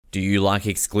Do you like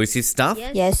exclusive stuff?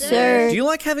 Yes, sir. Do you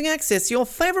like having access to your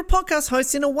favourite podcast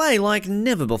hosts in a way like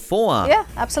never before? Yeah,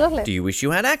 absolutely. Do you wish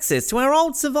you had access to our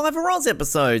old Survivor Oz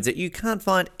episodes that you can't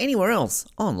find anywhere else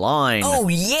online? Oh,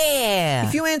 yeah!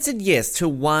 If you answered yes to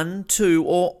one, two,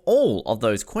 or all of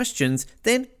those questions,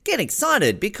 then get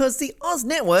excited because the Oz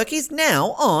Network is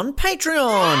now on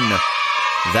Patreon.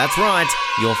 That's right,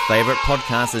 your favourite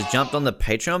podcast has jumped on the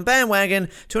Patreon bandwagon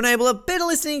to enable a better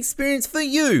listening experience for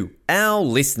you, our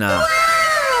listener.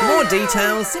 For more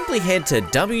details, simply head to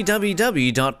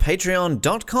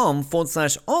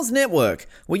www.patreon.com/Oz Network,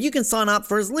 where you can sign up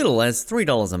for as little as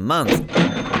 $3 a month.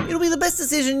 It'll be the best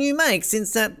decision you make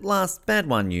since that last bad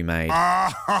one you made.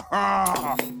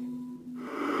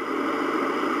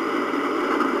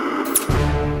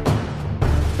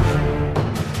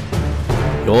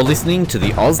 You're listening to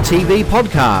the Oz TV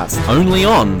podcast, only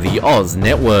on the Oz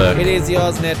Network. It is the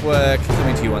Oz Network,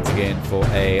 coming to you once again for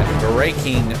a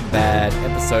Breaking Bad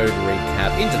episode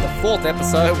recap into the fourth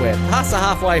episode. We're past the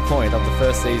halfway point of the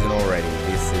first season already.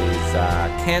 This is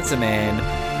Cancer Man,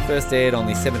 first aired on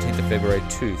the 17th of February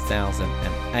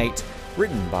 2008.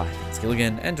 Written by Vince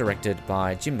Gilligan and directed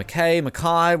by Jim Mackay,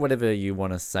 whatever you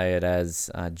want to say it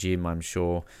as, Jim, I'm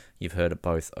sure you've heard it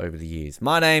both over the years.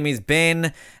 My name is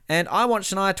Ben, and I want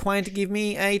Shania Twain to give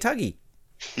me a tuggy.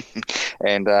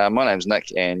 And my name's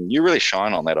Nick, and you really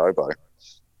shine on that oboe.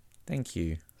 Thank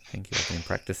you. I've been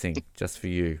practicing just for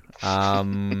you.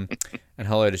 And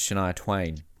hello to Shania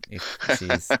Twain, if she's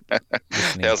listening.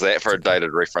 How's that for a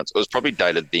dated reference? It was probably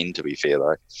dated then, to be fair,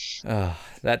 though.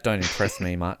 That don't impress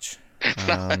me much.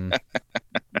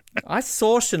 I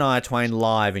saw Shania Twain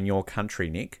live in your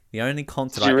country, Nick. The only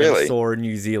concert I ever saw in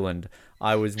New Zealand.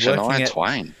 I was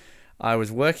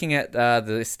working at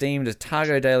the esteemed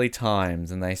Otago Daily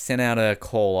Times, and they sent out a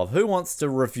call of who wants to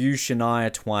review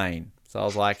Shania Twain. So I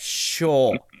was like,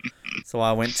 sure. So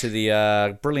I went to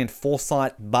the brilliant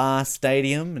Forsyth Bar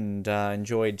Stadium and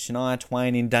enjoyed Shania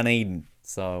Twain in Dunedin.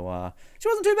 So she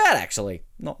wasn't too bad, actually.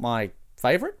 Not my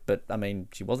favourite, but I mean,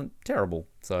 she wasn't terrible.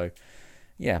 So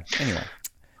yeah, anyway.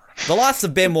 The Lives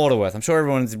of Ben Waterworth. I'm sure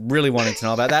everyone's really wanting to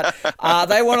know about that.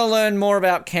 They want to learn more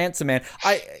about Cancer Man.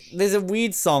 There's a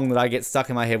weird song that I get stuck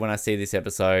in my head when I see this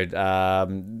episode.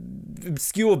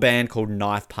 Obscure band called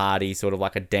Knife Party, sort of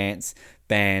like a dance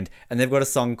band, and they've got a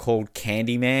song called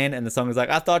Candy Man, and the song is like,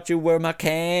 I thought you were my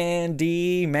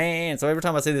candy man. So every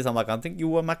time I see this, I'm like, I think you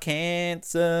were my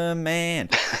cancer man.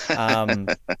 I'm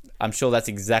sure that's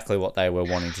exactly what they were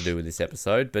wanting to do with this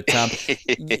episode. But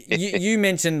you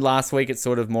mentioned last week it's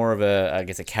sort of more of a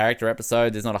character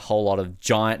episode. There's not a whole lot of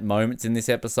giant moments in this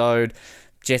episode.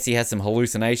 Jesse has some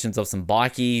hallucinations of some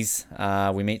bikies.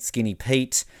 We meet Skinny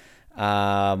Pete.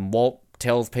 Walt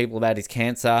tells people about his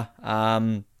cancer.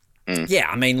 Yeah,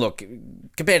 I mean, look,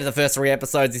 compared to the first three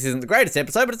episodes, this isn't the greatest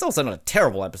episode, but it's also not a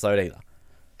terrible episode either.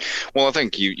 Well, I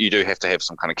think you do have to have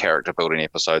some kind of character building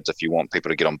episodes if you want people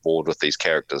to get on board with these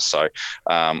characters. So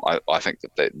I think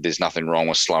that there's nothing wrong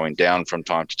with slowing down from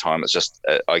time to time. It's just,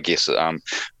 I guess,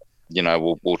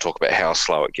 we'll talk about how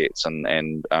slow it gets and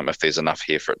if there's enough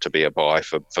here for it to be a buy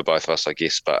for both of us, I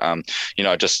guess. But,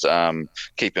 just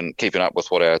keeping up with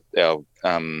what our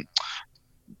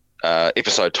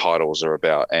episode titles are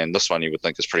about, and this one you would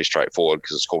think is pretty straightforward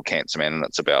because it's called Cancer Man, and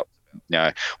it's about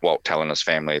Walt telling his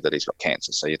family that he's got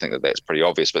cancer. So you think that that's pretty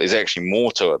obvious, but there's actually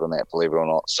more to it than that, believe it or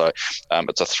not. So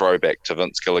it's a throwback to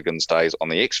Vince Gilligan's days on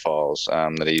the X-Files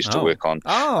that he used to work on.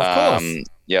 Oh, of course.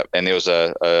 Yep, and there was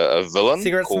a villain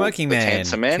Cigarette called Smoking the Man.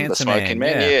 Cancer Man, Cancer the Smoking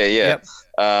Man. Man. Yeah. Yep.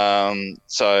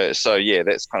 So yeah,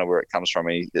 that's kind of where it comes from.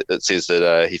 It says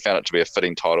that he found it to be a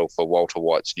fitting title for Walter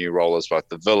White's new role as both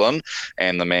the villain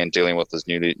and the man dealing with his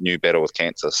new battle with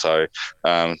cancer. So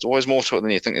it's always more to it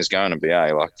than you think there's going to be.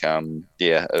 On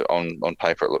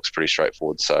paper it looks pretty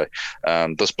straightforward. So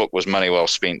this book was money well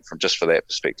spent for that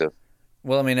perspective.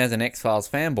 Well, I mean, as an X-Files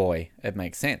fanboy, it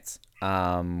makes sense.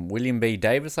 William B.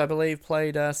 Davis, I believe,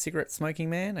 played Cigarette Smoking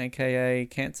Man, aka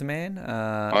Cancer Man.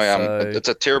 It's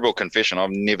a terrible confession. I've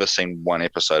never seen one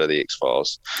episode of the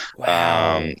X-Files.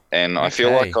 Wow. And I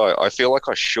feel like I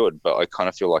should, but I kind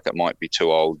of feel like it might be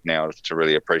too old now to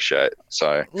really appreciate.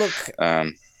 So look.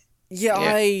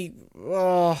 I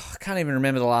can't even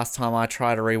remember the last time I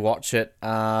tried to rewatch it.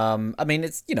 I mean,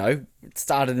 it's, it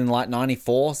started in like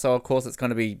 94, so of course it's going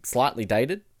to be slightly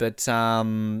dated. But, it's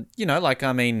been a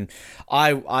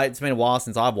while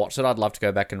since I've watched it. I'd love to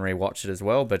go back and rewatch it as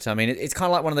well. But, I mean, it's kind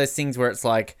of like one of those things where it's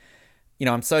like,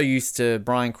 I'm so used to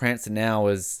Bryan Cranston now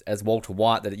as Walter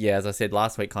White that, as I said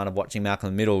last week, kind of watching Malcolm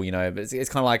in the Middle, but it's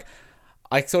kind of like,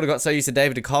 I sort of got so used to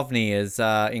David Duchovny as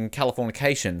in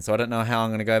Californication, so I don't know how I'm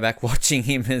going to go back watching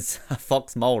him as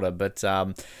Fox Mulder. But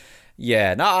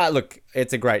Yeah, no, look,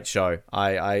 it's a great show.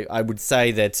 I would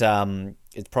say that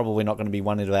it's probably not going to be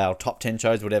one of our top 10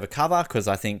 shows we'd ever cover, because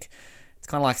I think it's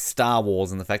kind of like Star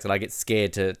Wars in the fact that I get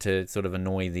scared to sort of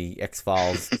annoy the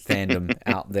X-Files fandom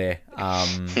out there.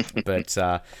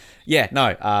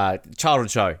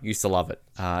 Childhood show, used to love it.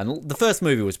 And the first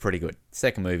movie was pretty good.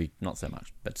 Second movie, not so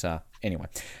much. But anyway.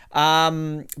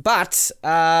 Let's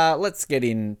get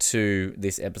into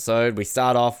this episode. We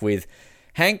start off with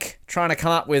Hank trying to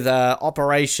come up with a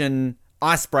Operation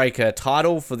Icebreaker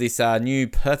title for this new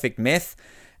perfect meth,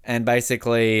 and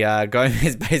basically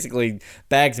Gomez basically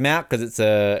bags him out because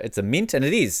it's a mint, and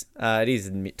it is a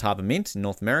type of mint in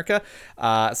North America.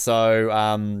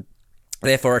 Therefore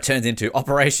it turns into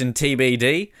Operation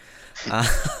TBD.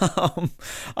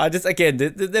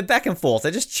 They're back and forth.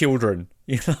 They're just children,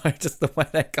 just the way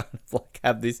they kind of like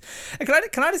have this. And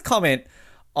can I just comment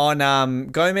on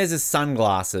Gomez's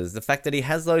sunglasses, the fact that he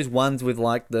has those ones with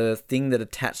like the thing that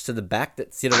attached to the back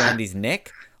that sit around his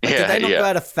neck. Like, did they not go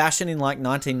out of fashion in like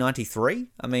 1993?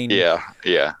 I mean, yeah.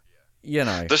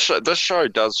 This show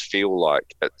does feel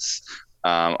like it's.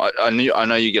 I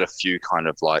know you get a few kind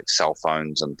of like cell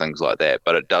phones and things like that,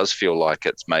 but it does feel like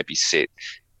it's maybe set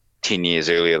 10 years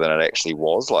earlier than it actually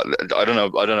was. Like, I don't know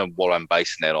what I'm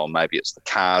basing that on. Maybe it's the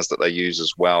cars that they use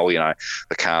as well.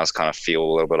 The cars kind of feel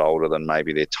a little bit older than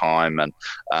maybe their time. And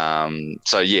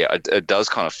it does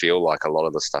kind of feel like a lot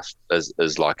of the stuff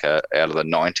is like out of the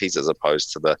 90s as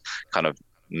opposed to the kind of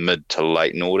mid to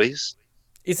late noughties.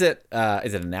 Is it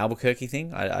an Albuquerque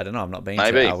thing? I don't know. I'm not being to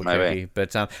Albuquerque,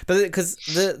 but because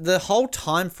the whole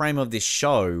time frame of this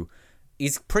show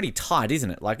is pretty tight,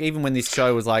 isn't it? Like, even when this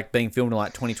show was like being filmed in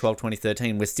like 2012,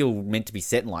 2013, we're still meant to be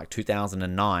set in like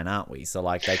 2009, aren't we? So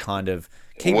like they kind of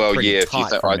keep it pretty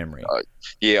tight from memory.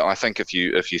 I think if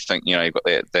you think, you've got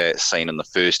that scene in the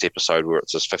first episode where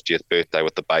it's his 50th birthday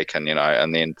with the bacon,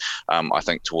 and then I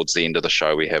think towards the end of the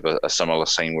show we have a similar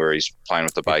scene where he's playing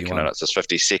with the 51. Bacon and it's his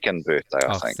 52nd birthday,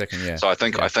 I think. Second, yeah. So I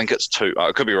think it's two.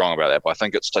 I could be wrong about that, but I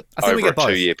think it's over a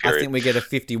 2-year period. I think we get a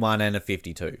 51 and a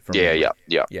 52. Yeah.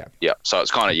 So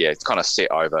it's kind of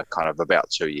set over kind of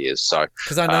about 2 years. So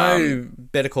because I know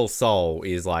Better Call Saul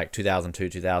is like 2002,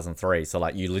 2003. So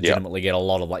like you legitimately get a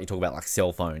lot of, like, you talk about like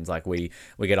cell phones. Like we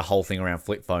get a whole thing around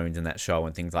flip phones in that show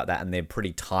and things like that, and they're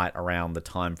pretty tight around the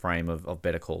time frame of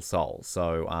Better Call Saul.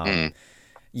 So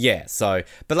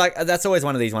but like that's always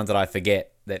one of these ones that I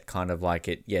forget, that kind of like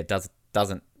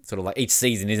doesn't sort of like each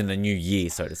season isn't a new year,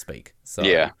 so to speak. So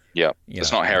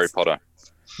it's not Harry Potter.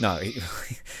 No,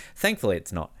 thankfully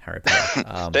it's not Harry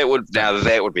Potter.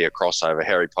 That would be a crossover,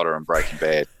 Harry Potter and Breaking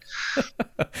Bad.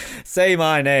 Say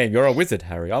my name. You're a wizard,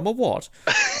 Harry. I'm a what?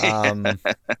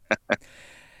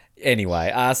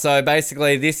 Anyway, so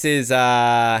basically this is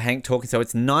Hank talking. So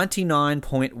it's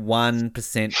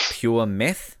 99.1% pure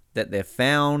meth that they've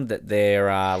found, that their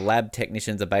lab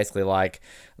technicians are basically like,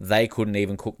 they couldn't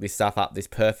even cook this stuff up this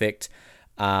perfect.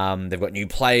 They've got new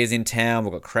players in town.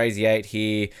 We've got Crazy 8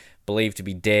 here, believed to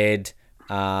be dead.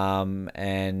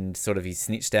 And sort of he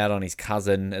snitched out on his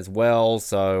cousin as well.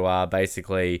 So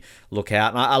basically look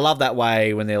out. And I love that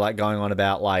way when they're like going on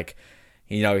about like,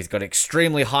 he's got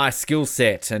extremely high skill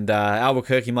set, and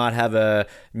Albuquerque might have a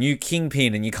new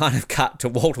kingpin, and you kind of cut to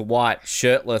Walter White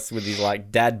shirtless with his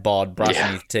like dad bod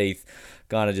brushing his teeth,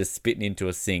 kind of just spitting into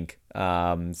a sink.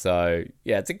 It's a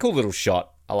cool little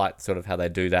shot. I like sort of how they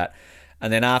do that.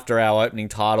 And then after our opening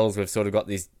titles, we've sort of got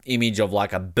this image of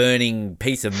like a burning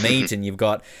piece of meat, and you've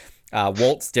got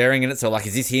Walt staring at it. So like,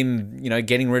 is this him,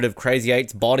 getting rid of Crazy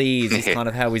 8's body? Is this kind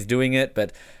of how he's doing it?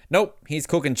 But nope, he's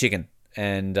cooking chicken,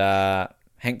 and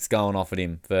Hank's going off at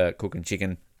him for cooking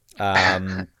chicken,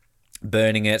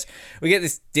 burning it. We get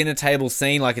this dinner table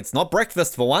scene, like it's not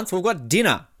breakfast for once, we've got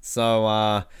dinner.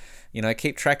 So,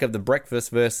 keep track of the breakfast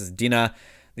versus dinner.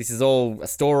 This is all a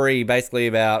story basically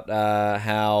about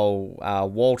how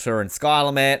Walter and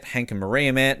Skylar met, Hank and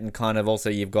Maria met, and kind of also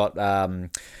you've got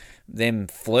them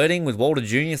flirting with Walter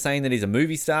Jr., saying that he's a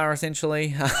movie star,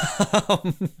 essentially.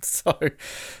 So,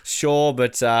 sure,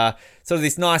 but sort of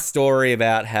this nice story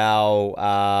about how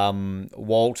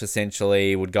Walt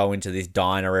essentially would go into this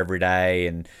diner every day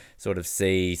and sort of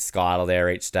see Skylar there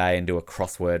each day and do a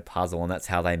crossword puzzle, and that's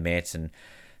how they met. And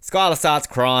Skylar starts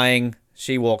crying.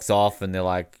 She walks off, and they're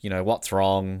like, what's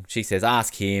wrong? She says,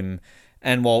 ask him.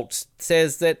 And Walt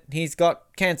says that he's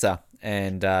got cancer,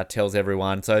 and tells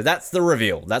everyone. So that's the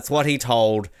reveal. That's what he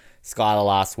told Skylar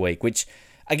last week, which,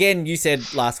 again, you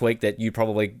said last week that you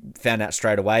probably found out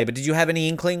straight away, but did you have any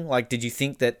inkling? Like, did you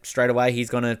think that straight away he's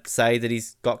going to say that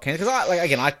he's got cancer? Because,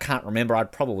 I can't remember.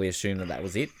 I'd probably assume that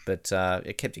was it, but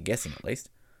it kept you guessing at least.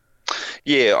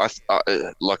 Yeah,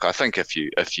 I think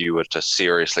if you were to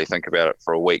seriously think about it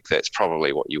for a week, that's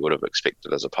probably what you would have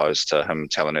expected, as opposed to him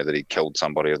telling her that he killed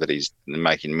somebody or that he's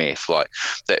making meth. Like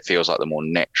that feels like the more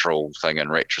natural thing in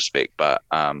retrospect. But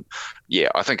yeah,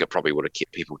 I think it probably would have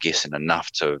kept people guessing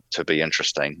enough to be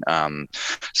interesting.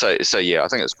 So yeah, I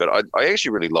think it's good. I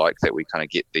actually really like that we kind of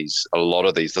get a lot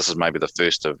of these. This is maybe the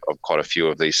first of quite a few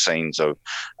of these scenes of,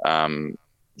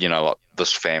 like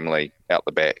this family out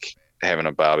the back having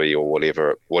a barbie or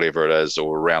whatever it is,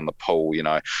 or around the pool.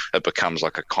 It becomes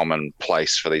like a common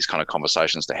place for these kind of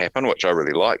conversations to happen, which I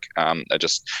really like. It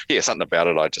just, yeah, something about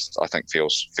it I think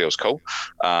feels cool.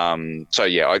 So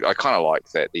yeah, I kind of like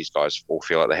that these guys all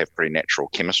feel like they have pretty natural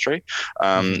chemistry.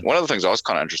 One of the things I was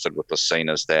kind of interested with this scene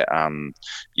is that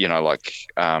like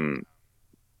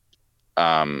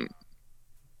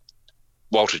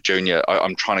Walter Jr.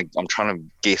 I'm trying to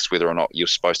guess whether or not you're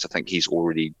supposed to think he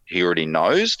already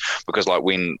knows, because like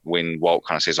when Walt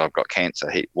kind of says I've got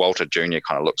cancer, Walter Jr.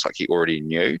 kind of looks like he already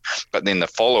knew. But then the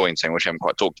following scene, which I haven't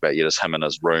quite talked about yet, is him in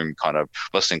his room kind of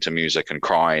listening to music and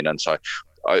crying. And so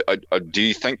do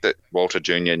you think that Walter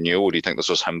Jr. knew, or do you think this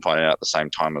was him finding out at the same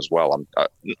time as well?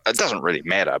 It doesn't really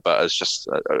matter, but it's just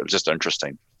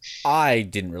interesting. I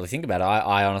didn't really think about it.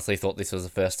 I honestly thought this was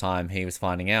the first time he was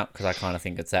finding out, because I kind of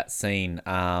think it's that scene.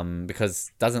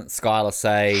 Because doesn't Skylar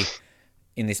say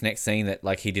in this next scene that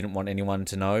like he didn't want anyone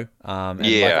to know? And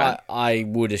Yeah. like, I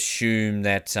would assume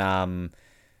that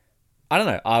I don't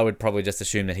know. I would probably just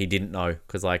assume that he didn't know,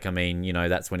 because like, I mean,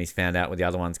 that's when he's found out with the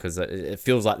other ones, because it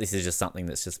feels like this is just something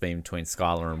that's just been between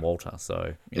Skylar and Walter.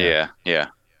 So Yeah. So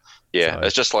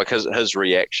It's just like his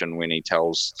reaction when he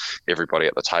tells everybody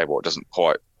at the table. It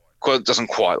doesn't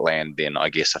quite land then, I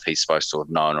guess, if he's supposed to have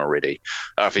known already.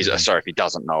 If he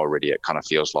doesn't know already, it kind of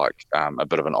feels like a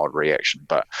bit of an odd reaction.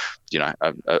 But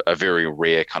a very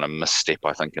rare kind of misstep,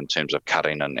 I think, in terms of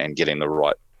cutting and getting the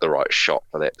right shot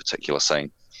for that particular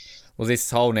scene. Well,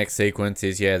 this whole next sequence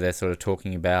is, they're sort of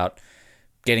talking about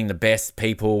getting the best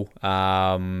people.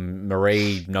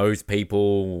 Marie knows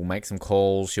people, will make some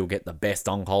calls. She'll get the best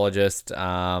oncologist.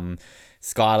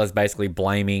 Skylar's basically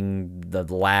blaming the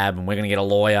lab, and we're going to get a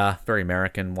lawyer. Very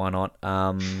American, why not?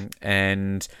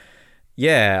 And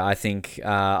yeah, I think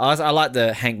I like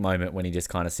the Hank moment when he just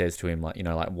kind of says to him, like,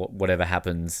 like whatever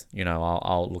happens,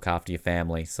 I'll look after your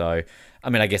family. So, I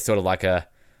mean, I guess sort of like a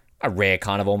rare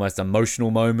kind of almost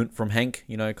emotional moment from Hank,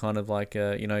 kind of like,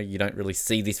 you don't really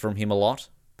see this from him a lot,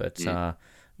 but,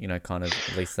 kind of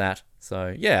at least that.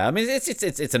 So, yeah, I mean,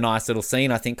 it's a nice little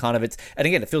scene. I think kind of and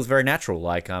again, it feels very natural.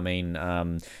 Like, I mean,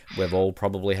 we've all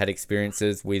probably had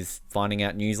experiences with finding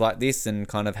out news like this and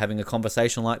kind of having a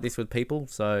conversation like this with people.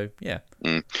 So, yeah.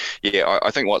 Yeah, I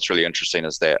think what's really interesting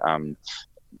is that,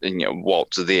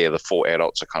 Walt's there, the four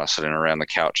adults are kind of sitting around the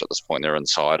couch at this point, they're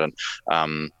inside,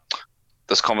 and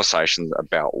this conversation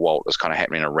about Walt is kind of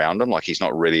happening around him. Like he's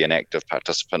not really an active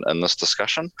participant in this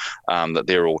discussion, that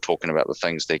they're all talking about the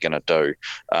things they're going to do.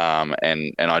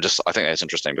 And I think that's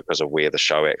interesting because of where the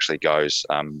show actually goes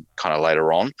kind of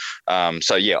later on.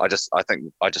 So yeah, I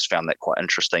think I just found that quite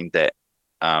interesting, that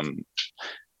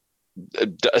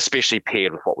especially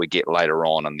paired with what we get later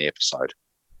on in the episode.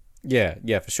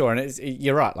 Yeah, for sure. And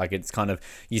you're right. Like it's kind of,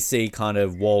 you see kind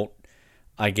of Walt,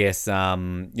 I guess,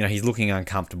 he's looking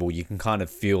uncomfortable. You can kind of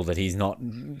feel that he's not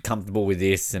comfortable with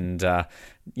this, and,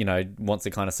 wants to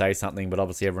kind of say something, but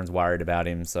obviously everyone's worried about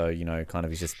him. So, kind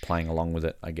of he's just playing along with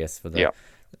it, I guess, for the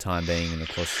time being. And of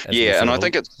course, and I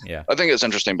think it's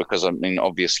interesting because, I mean,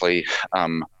 obviously,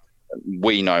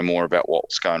 we know more about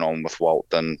what's going on with Walt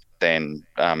than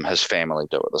his family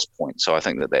do at this point. So I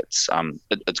think that's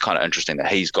it's kind of interesting that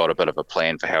he's got a bit of a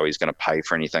plan for how he's going to pay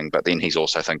for anything, but then he's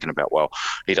also thinking about, well,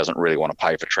 he doesn't really want to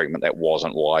pay for treatment. That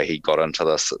wasn't why he got into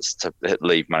this. It's to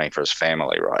leave money for his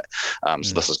family, right?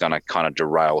 So this is going to kind of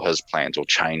derail his plans or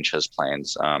change his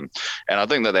plans. And I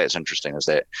think that's interesting, is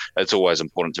that it's always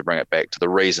important to bring it back to the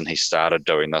reason he started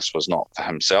doing this was not for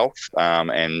himself,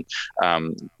 and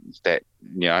that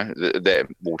that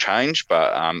will change,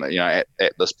 but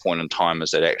at this point in time,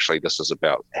 is that actually this is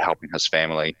about helping his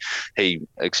family. He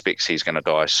expects he's going to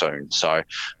die soon, so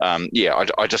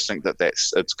I just think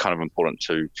it's kind of important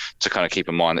to kind of keep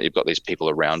in mind that you've got these people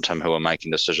around him who are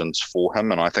making decisions for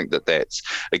him. And I think that's,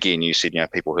 again, you said,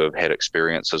 people who have had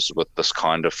experiences with this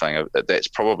kind of thing, that's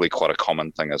probably quite a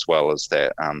common thing as well, is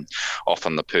that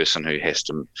often the person who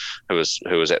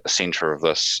is at the center of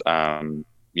this,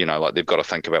 like they've got to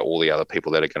think about all the other people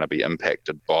that are going to be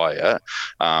impacted by it.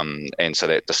 And so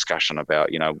that discussion about,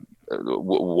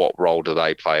 what role do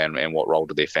they play, and what role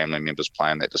do their family members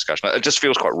play in that discussion? It just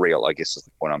feels quite real, I guess, is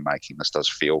the point I'm making. This does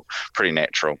feel pretty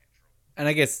natural. And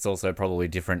I guess it's also probably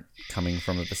different coming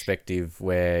from a perspective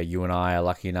where you and I are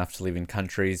lucky enough to live in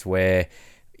countries where,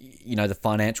 the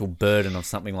financial burden of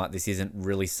something like this isn't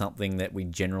really something that we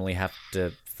generally have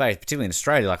to face, particularly in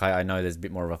Australia. Like, I know there's a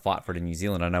bit more of a fight for it in New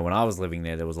Zealand. I know when I was living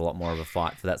there was a lot more of a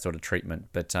fight for that sort of treatment.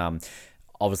 But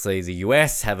obviously the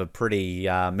US have a pretty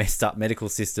messed up medical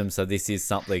system, so this is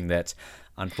something that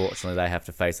unfortunately they have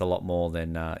to face a lot more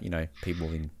than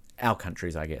people in our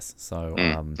countries, I guess. So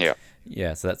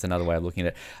yeah, so that's another way of looking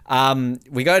at it.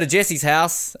 We go to Jesse's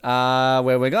house,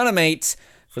 where we're going to meet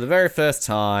for the very first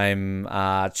time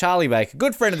Charlie Baker,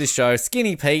 good friend of this show,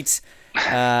 Skinny Pete,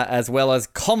 as well as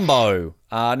Combo.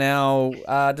 Now,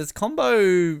 does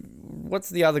Combo... What's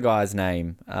the other guy's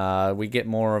name? We get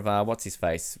more of what's his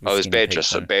face? There's Badger.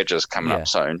 So Badger's coming up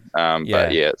soon. But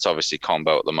yeah, it's obviously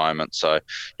Combo at the moment. So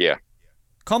yeah.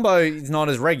 Combo is not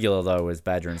as regular though as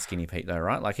Badger and Skinny Pete though,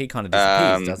 right? Like he kind of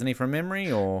disappears, doesn't he, from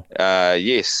memory? Or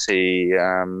yes, he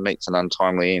meets an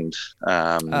untimely end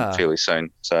fairly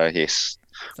soon. So yes,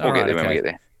 we'll get there when we get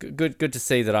there. Good to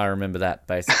see that I remember that,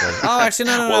 basically. Oh, actually,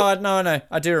 no.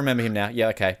 I do remember him now. Yeah,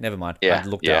 okay, never mind. Yeah, I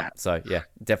looked up, so yeah,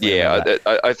 definitely. Yeah,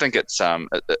 I think it's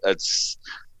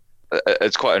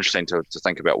quite interesting to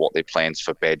think about what their plans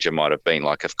for Badger might have been.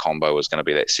 Like if Combo was going to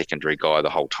be that secondary guy the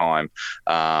whole time,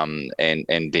 and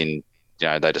then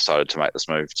they decided to make this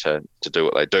move to do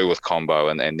what they do with Combo,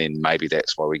 and then maybe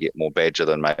that's why we get more Badger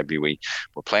than maybe we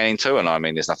were planning to. And I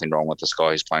mean, there's nothing wrong with this guy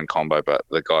who's playing Combo, but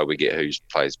the guy we get who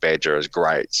plays Badger is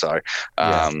great. So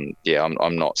I'm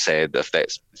not sad if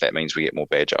that means we get more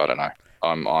Badger. I don't know.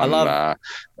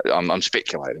 I'm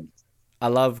speculating. I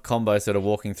love Combo sort of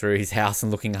walking through his house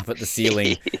and looking up at the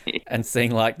ceiling and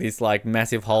seeing like this like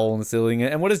massive hole in the ceiling.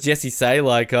 And what does Jesse say?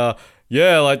 Like,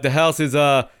 like the house is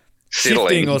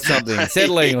shifting or something,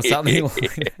 settling or something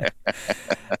like that.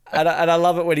 And I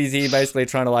love it when he's here basically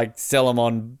trying to like sell them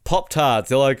on Pop-Tarts.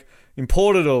 They're like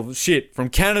imported or shit from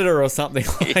Canada or something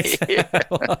like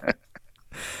that.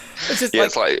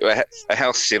 It's like a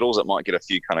house settles, it might get a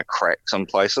few kind of cracks in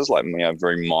places, like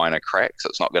very minor cracks.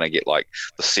 It's not going to get like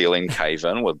the ceiling cave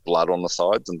in with blood on the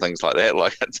sides and things like that.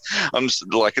 Like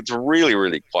it's really,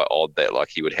 really quite odd that like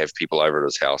he would have people over at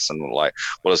his house and like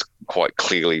what has quite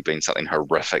clearly been something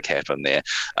horrific happen there.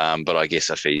 But I guess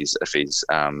if he's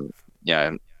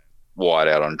wired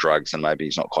out on drugs, then maybe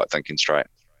he's not quite thinking straight.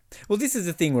 Well, this is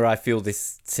the thing where I feel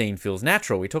this scene feels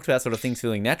natural. We talked about sort of things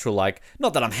feeling natural, like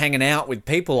not that I'm hanging out with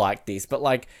people like this, but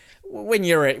like when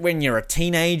you're a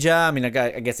teenager. I mean,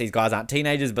 I guess these guys aren't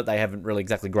teenagers, but they haven't really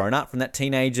exactly grown up from that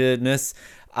teenagerness.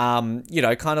 Kind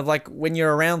of like when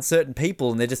you're around certain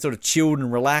people and they're just sort of chilled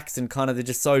and relaxed and kind of they're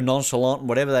just so nonchalant and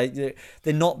whatever.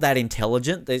 They're not that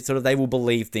intelligent. They will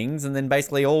believe things, and then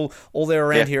basically all they're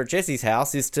around here at Jesse's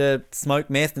house is to smoke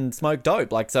meth and smoke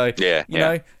dope. Like so,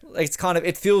 it's kind of,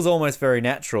 it feels almost very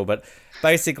natural. But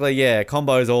basically,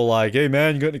 Combo's all like, "Hey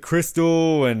man, you got any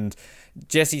crystal?" And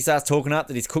Jesse starts talking up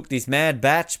that he's cooked this mad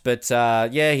batch, but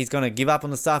he's going to give up on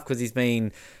the stuff because he's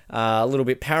been a little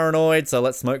bit paranoid, so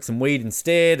let's smoke some weed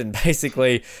instead. And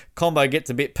basically, Combo gets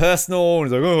a bit personal, and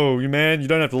he's like, "Oh, man, you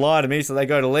don't have to lie to me," so they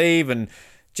go to leave, and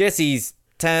Jesse's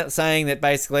saying that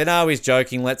basically, no, he's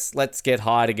joking, let's get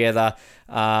high together,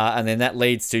 and then that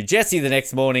leads to Jesse the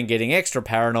next morning getting extra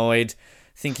paranoid,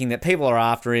 thinking that people are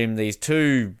after him, these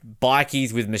two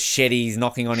bikies with machetes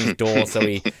knocking on his door. So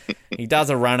he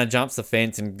does a runner, jumps the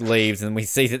fence and leaves, and we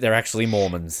see that they're actually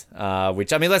Mormons,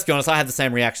 which, I mean, let's be honest, I had the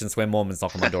same reactions when Mormons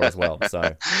knock on my door as well.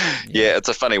 So yeah, it's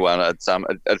a funny one. It's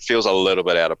it feels a little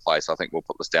bit out of place. I think we'll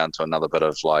put this down to another bit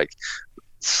of like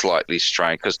slightly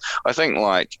strange, because I think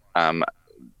like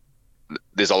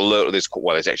there's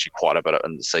actually quite a bit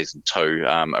in season 2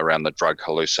 around the drug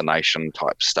hallucination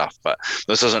type stuff, but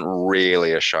this isn't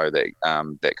really a show that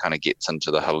that kind of gets into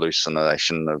the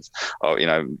hallucination of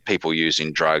people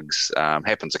using drugs.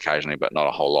 Happens occasionally, but not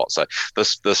a whole lot. So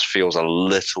this feels a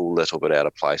little bit out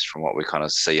of place from what we kind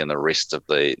of see in the rest of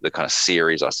the kind of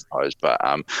series, I suppose. But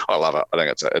I love it. I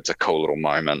think it's a cool little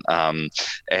moment,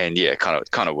 and yeah, it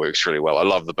kind of works really well. I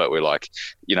love the bit where like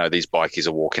these bikies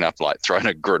are walking up like throwing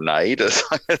a grenade.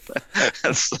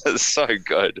 It's so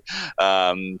good.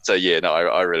 I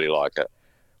really like it.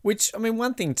 Which, I mean,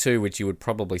 one thing too, which you would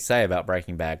probably say about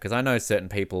Breaking Bad, because I know certain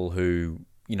people who,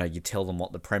 you tell them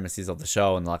what the premise is of the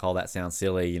show and like, oh, that sounds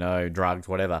silly, drugs,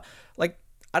 whatever. Like,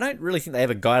 I don't really think they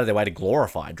ever go out of their way to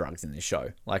glorify drugs in this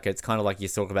show. Like, it's kind of like you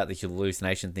talk about the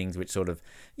hallucination things, which sort of,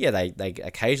 they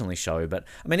occasionally show. But,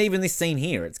 I mean, even this scene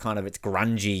here, it's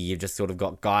grungy. You've just sort of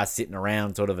got guys sitting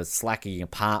around sort of a slacky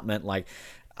apartment. Like,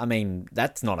 I mean,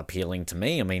 that's not appealing to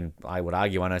me. I mean, I would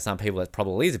argue, I know some people that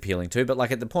probably is appealing to, but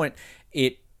like at the point,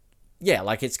 it yeah,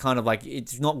 like it's kind of like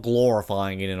it's not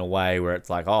glorifying it in a way where it's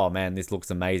like, oh man, this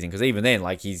looks amazing. Because even then,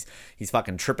 like he's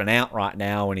fucking tripping out right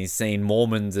now, and he's seeing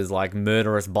Mormons as like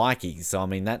murderous bikies. So I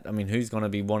mean who's going to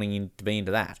be wanting him to be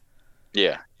into that?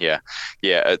 Yeah.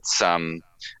 It's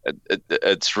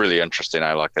really interesting.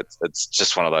 Like it's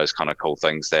just one of those kind of cool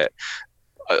things that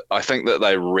I think that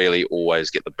they really always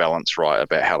get the balance right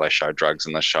about how they show drugs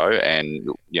in the show, and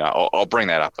I'll bring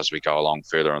that up as we go along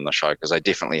further in the show, because they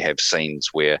definitely have scenes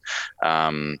where,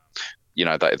 they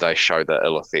show the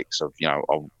ill effects of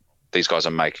these guys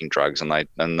are making drugs,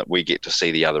 and we get to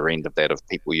see the other end of that, of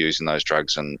people using those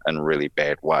drugs in really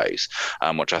bad ways,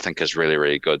 which I think is really,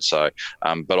 really good. So,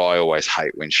 but I always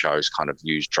hate when shows kind of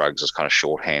use drugs as kind of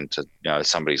shorthand to,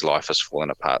 somebody's life is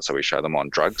falling apart, so we show them on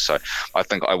drugs. So I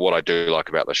think what I do like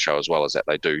about the show as well is that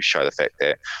they do show the fact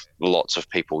that lots of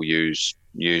people use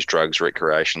drugs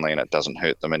recreationally, and it doesn't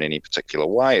hurt them in any particular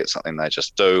way. It's something they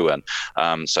just do, and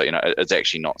so it's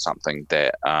actually not something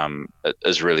that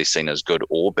is really seen as good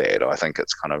or bad. I think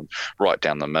it's kind of right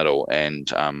down the middle,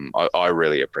 and I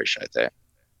really appreciate that.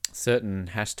 Certain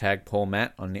hashtag Paul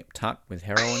Matt on Nip Tuck with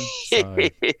heroin. So.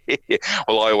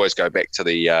 Well, I always go back to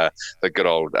the good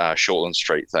old Shortland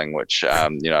Street thing, which we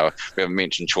haven't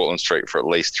mentioned Shortland Street for at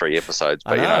least 3 episodes,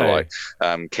 but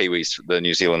Kiwi's the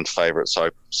New Zealand favourite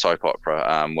soap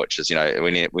opera, which is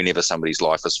whenever somebody's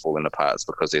life is falling apart, it's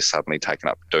because they're suddenly taken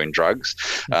up doing drugs,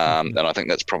 and I think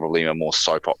that's probably a more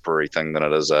soap opera-y thing than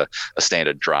it is a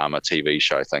standard drama TV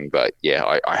show thing. But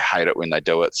yeah, I hate it when they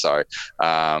do it. So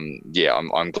I'm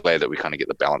glad that we kind of get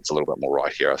the balance a little bit more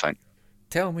right here, I think.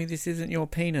 Tell me this isn't your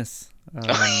penis.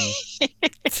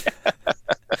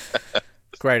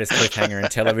 Greatest cliffhanger in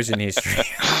television history.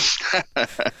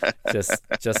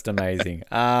 just amazing.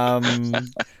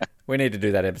 We need to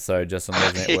do that episode just on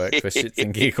the network for shits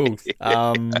and giggles.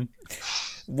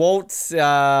 Walt's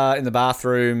in the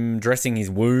bathroom dressing his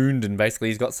wound, and basically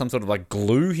he's got some sort of like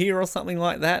glue here or something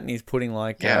like that, and he's putting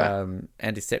like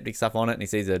antiseptic stuff on it, and he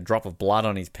sees a drop of blood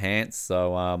on his pants.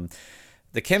 So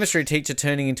the chemistry teacher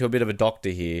turning into a bit of a doctor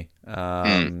here.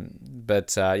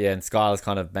 But and Skylar's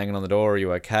kind of banging on the door. Are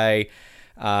you okay?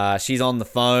 She's on the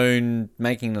phone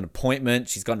making an appointment.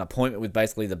 She's got an appointment with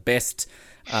basically the best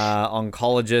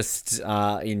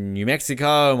oncologist in New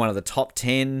Mexico, and one of the top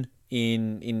 10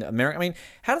 in America. I mean,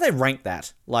 how do they rank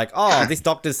that? Like, this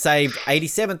doctor's saved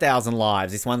 87,000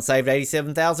 lives. This one saved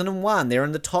 87,001. They're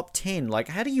in the top 10. Like,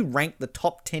 how do you rank the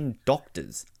top 10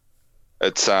 doctors?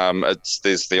 There's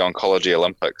the oncology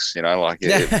Olympics,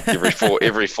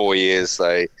 every 4 years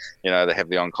they have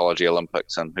the oncology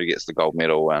Olympics, and who gets the gold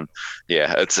medal, and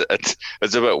it's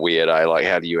a bit weird. Like,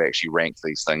 how do you actually rank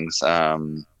these things?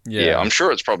 I'm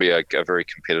sure it's probably a very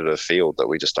competitive field that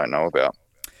we just don't know about.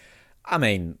 I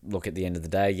mean, look, at the end of the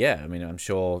day, I mean, I'm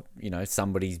sure,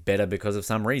 somebody's better because of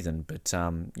some reason, but,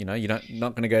 you're not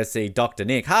going to go see Dr.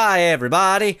 Nick. Hi,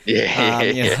 everybody.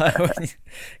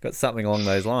 Got something along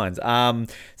those lines.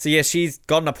 She's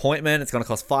got an appointment. It's going to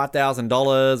cost $5,000.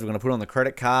 We're going to put it on the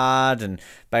credit card and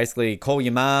basically call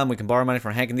your mom. We can borrow money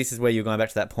from Hank. And this is where you're going back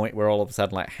to that point where all of a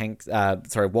sudden, like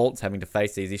Walt's having to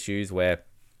face these issues where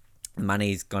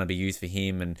money's going to be used for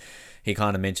him, and he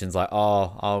kind of mentions like,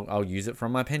 I'll use it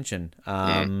from my pension.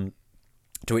 To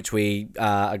which we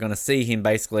are going to see him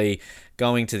basically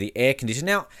going to the air conditioner.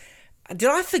 Now, did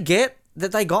I forget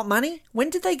that they got money? When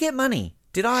did they get money?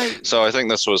 So I think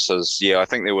this was I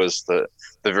think there was the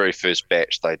very first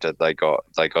batch they did. They got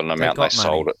an amount. They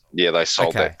sold it. Yeah, they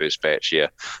sold that first batch. Yeah.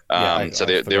 So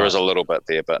there is a little bit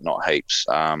there, but not heaps.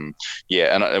 And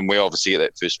we obviously get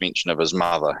that first mention of his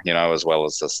mother, as well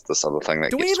as this other thing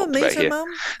that gets talked about here. Do we ever meet her mum?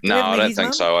 No, I don't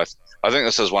think so. I think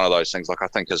this is one of those things. Like, I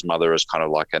think his mother is kind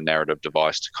of like a narrative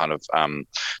device to kind of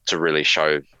to really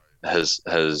show his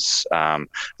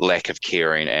lack of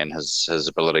caring and his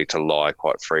ability to lie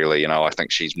quite freely. I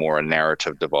think she's more a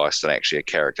narrative device than actually a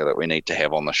character that we need to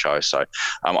have on the show. So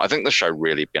I think the show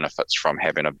really benefits from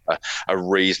having a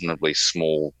reasonably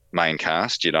small main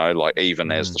cast, like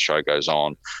even as the show goes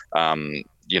on,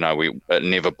 it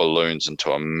never balloons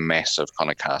into a massive kind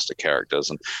of cast of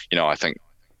characters. And,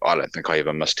 I don't think I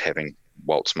ever missed having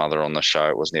Walt's mother on the show.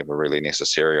 It was never really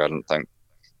necessary, I don't think.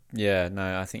 Yeah,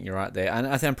 no, I think you're right there. And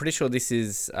I'm pretty sure this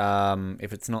is,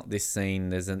 if it's not this scene,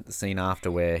 there's a scene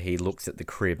after where he looks at the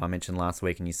crib I mentioned last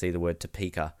week, and you see the word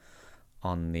Topeka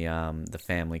on the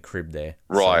family crib there.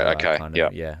 Right, so, okay,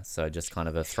 yeah. So just kind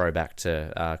of a throwback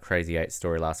to Crazy 8's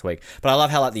story last week. But I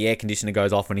love how like the air conditioner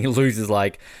goes off when he loses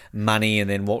like money, and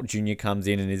then Walt Jr. comes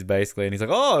in and is basically, and he's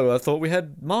like, I thought we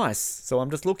had mice, so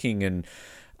I'm just looking. And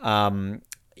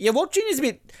Walt Jr.'s a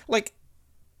bit like,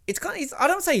 I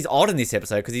don't say he's odd in this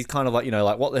episode because he's kind of like,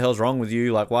 like, what the hell's wrong with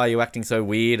you? Like, why are you acting so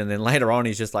weird? And then later on,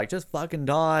 he's just like, just fucking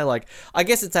die. Like, I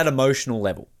guess it's that emotional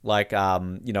level, like,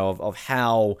 of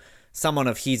how someone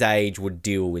of his age would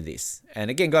deal with this.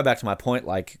 And again, go back to my point,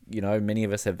 like, many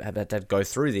of us have had to go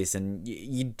through this, and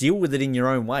you deal with it in your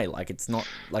own way. Like, it's not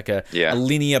like a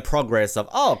linear progress of,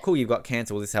 oh, cool, you've got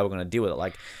cancer, well, this is how we're going to deal with it.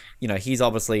 Like, he's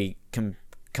obviously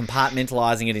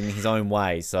compartmentalizing it in his own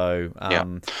way. So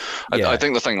I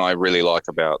think the thing I really like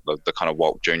about the kind of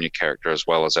Walt Jr. character as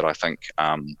well is that I think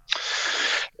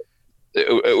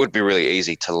it would be really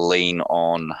easy to lean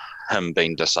on him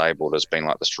being disabled as being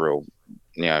like this real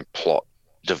plot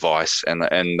device, and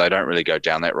they don't really go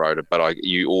down that road, but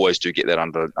you always do get that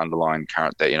underlying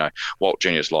current that Walt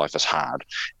Jr.'s life is hard,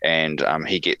 and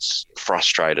he gets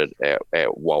frustrated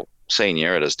at Walt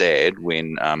Senior, at his dad,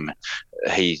 when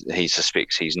he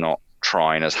suspects he's not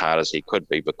trying as hard as he could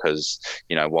be, because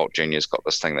Walt Jr.'s got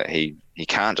this thing that he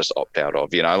can't just opt out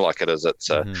of, like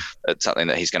it's something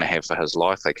that he's going to have for his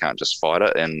life. They can't just fight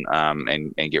it and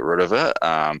get rid of it.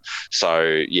 I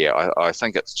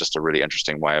think it's just a really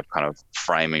interesting way of kind of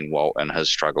framing Walt and his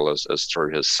struggle is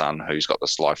through his son, who's got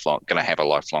this going to have a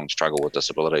lifelong struggle with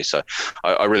disability. So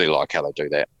I really like how they do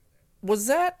that. Was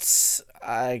that,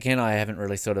 again, I haven't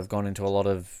really sort of gone into a lot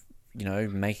of,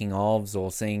 making ofs or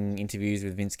seeing interviews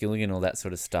with Vince Gilligan, all that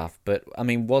sort of stuff. But, I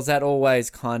mean, was that always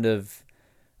kind of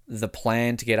the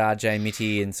plan to get RJ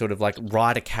Mitte and sort of like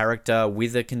write a character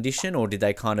with a condition? Or did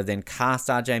they kind of then cast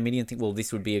RJ Mitte and think, well,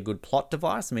 this would be a good plot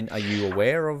device? I mean, are you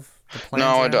aware of the plan?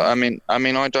 No, I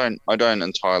don't. I don't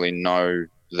entirely know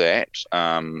that,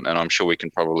 and I'm sure we can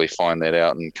probably find that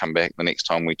out and come back the next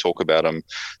time we talk about him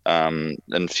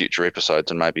in future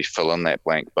episodes and maybe fill in that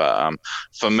blank. But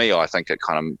for me, I think it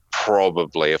kind of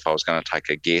probably, if I was going to take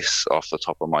a guess off the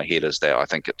top of my head, is that I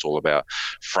think it's all about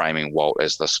framing Walt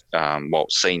as this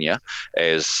Walt Senior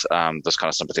as this kind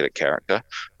of sympathetic character.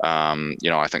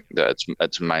 I think that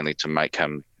it's mainly to make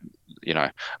him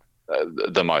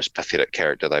the most pathetic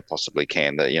character they possibly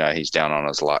can, that he's down on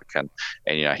his luck and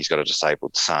he's got a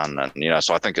disabled son, and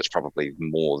so I think it's probably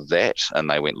more that, and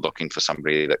they went looking for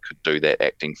somebody that could do that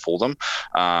acting for them,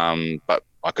 but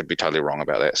I could be totally wrong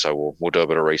about that, so we'll do a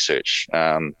bit of research,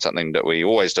 something that we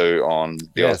always do on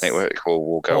the Oz Network.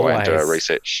 We'll go away and do our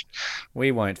research.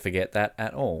 We won't forget that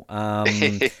at all.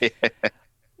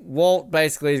 Walt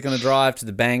basically is going to drive to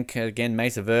the bank, again,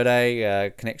 Mesa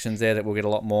Verde, connections there that we'll get a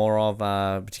lot more of,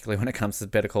 particularly when it comes to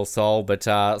Better Call Saul, but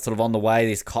sort of on the way,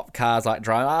 this cop car's like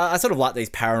driving. I sort of like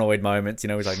these paranoid moments,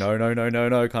 he's like, no,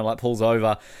 kind of like pulls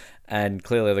over, and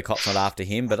clearly the cop's not after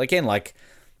him, but again, like,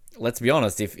 let's be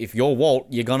honest, if you're Walt,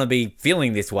 you're going to be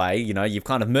feeling this way, you've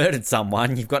kind of murdered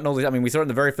someone, you've gotten all this, I mean, we saw it in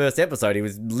the very first episode, he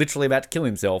was literally about to kill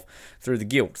himself through the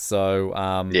guilt, so,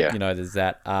 there's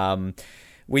that.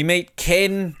 We meet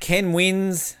Ken. Ken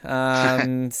wins,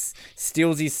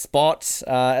 steals his spot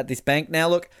at this bank. Now,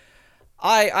 look,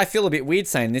 I feel a bit weird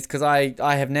saying this because I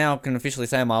have now can officially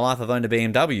say in my life I've owned a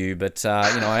BMW, but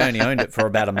I only owned it for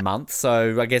about a month,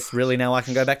 so I guess really now I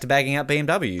can go back to bagging out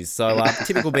BMWs. So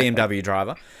typical BMW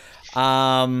driver.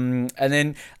 And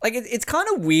then like it's kind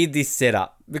of weird, this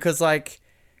setup, because like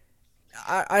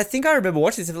I think I remember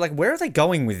watching this, like, where are they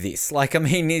going with this? Like, I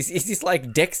mean, is this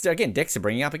like Dexter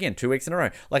bringing up again 2 weeks in a row?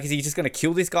 Like, is he just going to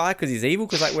kill this guy because he's evil?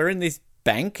 Because like we're in this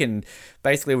bank and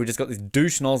basically we've just got this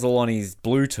douche nozzle on his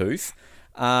Bluetooth,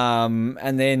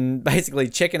 and then basically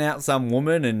checking out some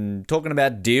woman and talking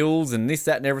about deals and this,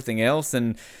 that, and everything else,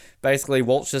 and basically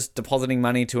Walt's just depositing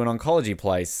money to an oncology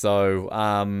place. So,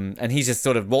 and he's just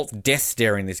sort of, Walt's death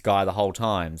staring this guy the whole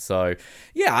time. So,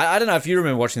 yeah, I don't know if you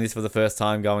remember watching this for the first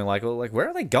time going like, well, like, where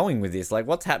are they going with this? Like,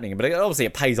 what's happening? But obviously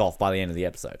it pays off by the end of the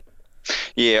episode.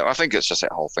 Yeah, I think it's just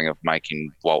that whole thing of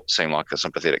making Walt seem like a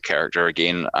sympathetic character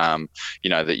again,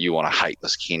 that you want to hate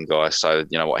this Ken guy. So,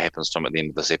 what happens to him at the end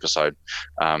of this episode,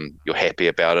 you're happy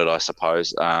about it, I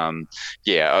suppose.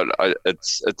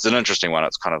 It's an interesting one.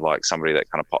 It's kind of like somebody that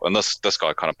kind of and this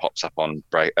guy kind of pops up on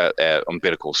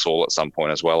Better Call Saul at some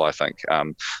point as well, I think.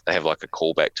 They have like a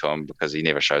callback to him because he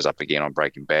never shows up again on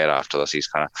Breaking Bad after this. He's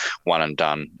kind of one and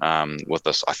done with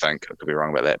this, I think. I could be wrong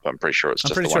about that, but I'm pretty sure it's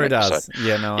just the one episode. Does.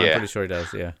 Yeah, no, I'm pretty sure he does,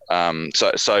 yeah. It's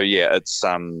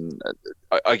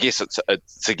I guess it's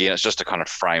again, it's just to kind of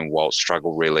frame Walt's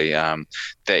struggle, really, that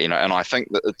and I think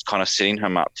that it's kind of setting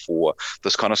him up for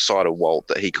this kind of side of Walt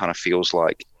that he kind of feels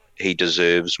like he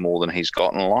deserves more than he's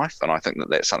got in life, and I think that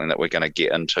that's something that we're going to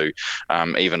get into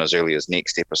even as early as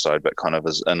next episode, but kind of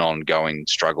as an ongoing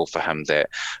struggle for him, that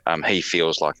he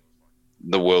feels like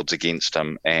the world's against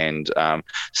him, and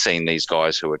seeing these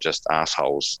guys who are just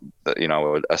assholes that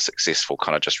are successful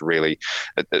kind of just really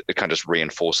it kind of just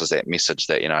reinforces that message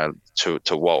that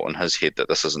to Walt in his head that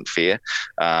this isn't fair.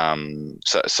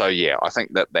 So yeah, I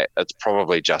think that it's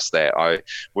probably just that. I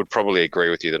would probably agree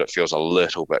with you that it feels a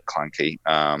little bit clunky.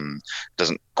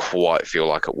 Doesn't quite feel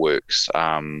like it works.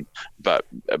 But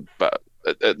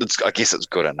it's, I guess it's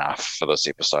good enough for this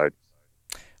episode.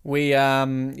 We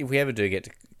if we ever do get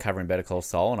to covering Better Call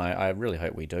Saul, and I really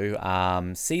hope we do,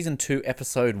 season 2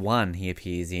 episode 1 he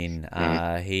appears in.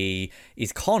 He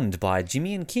is conned by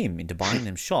Jimmy and Kim into buying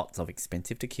them shots of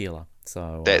expensive tequila.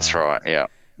 So that's right.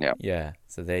 Yeah.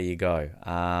 So there you go.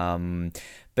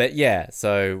 But yeah,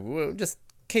 so we'll just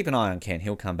keep an eye on Ken.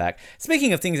 He'll come back.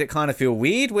 Speaking of things that kind of feel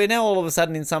weird, we're now all of a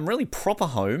sudden in some really proper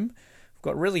home. We've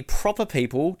got really proper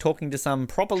people talking to some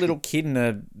proper little kid in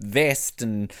a vest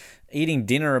and eating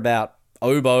dinner about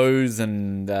oboes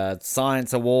and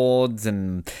science awards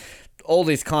and all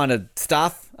this kind of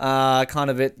stuff. Kind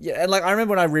of it. Yeah, and like I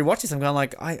remember when I rewatched this, I'm going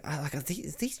like, are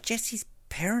these Jesse's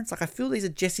parents? Like I feel these are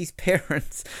Jesse's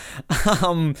parents.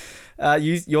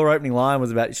 Your opening line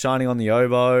was about shining on the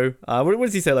oboe. What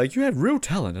does he say? Like, you have real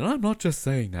talent, and I'm not just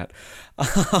saying that.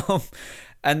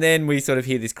 And then we sort of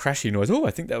hear this crashing noise. Oh,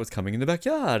 I think that was coming in the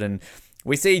backyard. And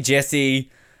we see Jesse.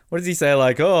 What does he say?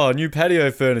 Like, oh, new patio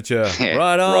furniture.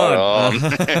 Right on.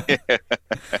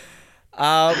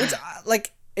 Which,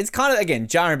 like, it's kind of, again,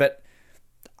 jarring, but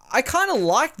I kind of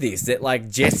like this. That, like,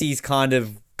 Jesse's kind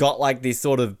of got, like, this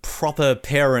sort of proper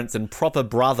parents and proper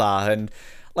brother. And,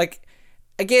 like,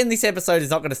 again, this episode is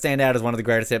not going to stand out as one of the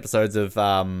greatest episodes of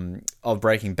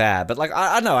Breaking Bad, but like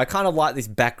I don't know, I kind of like this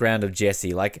background of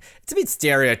Jesse. Like it's a bit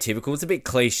stereotypical, it's a bit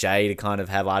cliche to kind of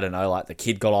have, I don't know, like the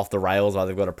kid got off the rails while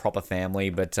they've got a proper family,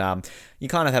 but you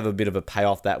kind of have a bit of a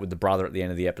payoff that with the brother at the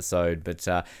end of the episode. But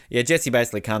yeah, Jesse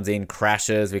basically comes in,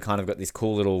 crashes. We kind of got this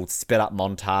cool little sped up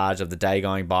montage of the day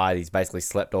going by. He's basically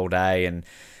slept all day, and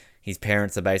his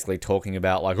parents are basically talking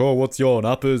about like, oh, what's your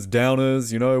uppers,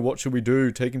 downers, what should we do?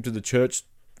 Take him to the church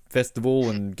festival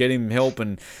and get him help.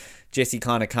 And Jesse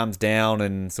kind of comes down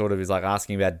and sort of is like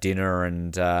asking about dinner,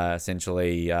 and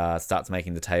essentially starts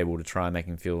making the table to try and make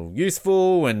him feel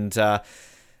useful. And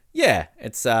yeah,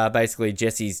 it's basically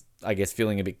Jesse's, I guess,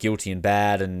 feeling a bit guilty and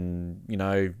bad, and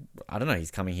I don't know, he's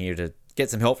coming here to get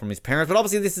some help from his parents. But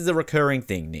obviously this is a recurring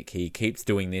thing, Nick. He keeps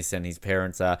doing this, and his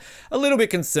parents are a little bit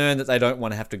concerned that they don't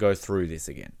want to have to go through this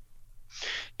again.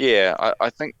 Yeah, I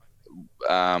think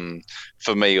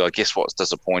for me, I guess what's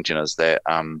disappointing is that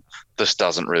this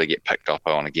doesn't really get picked up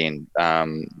on again.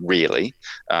 Really,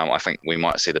 I think we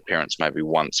might see the parents maybe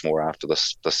once more after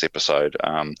this episode.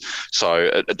 So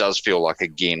it does feel like,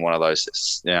 again, one of those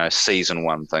season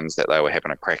 1 things that they were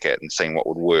having a crack at and seeing what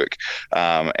would work,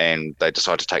 and they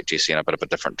decided to take Jesse in a bit of a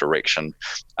different direction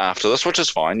after this, which is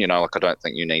fine. Like I don't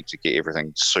think you need to get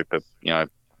everything super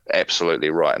absolutely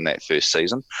right in that first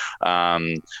season,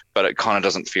 but it kind of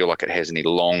doesn't feel like it has any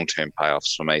long-term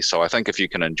payoffs for me. So I think if you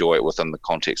can enjoy it within the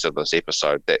context of this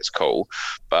episode, that's cool.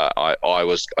 But I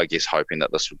was, I guess, hoping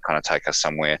that this would kind of take us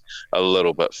somewhere a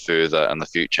little bit further in the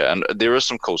future. And there is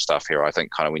some cool stuff here. I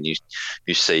think kind of when you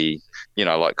see,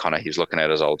 like kind of he's looking at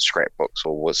his old scrapbooks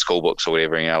or school books or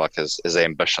whatever, like his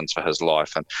ambitions for his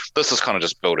life. And this is kind of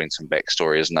just building some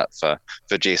backstory, isn't it,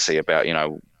 for Jesse about,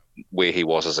 where he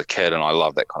was as a kid. And I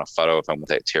love that kind of photo of him with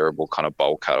that terrible kind of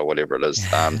bowl cut or whatever it is,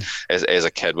 as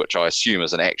a kid, which I assume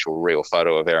is an actual real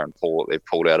photo of Aaron Paul that they've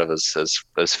pulled out of his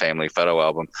family photo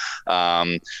album.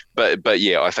 But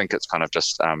yeah, I think it's kind of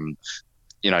just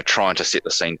trying to set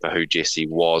the scene for who Jesse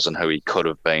was and who he could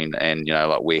have been, and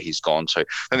like where he's gone to.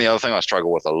 And the other thing I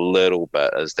struggle with a little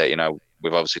bit is that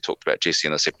we've obviously talked about Jesse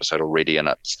in this episode already, and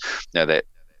it's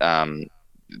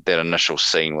that initial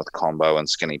scene with Combo and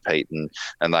Skinny Pete,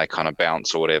 and they kind of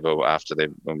bounce or whatever after they,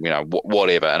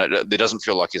 whatever. And there doesn't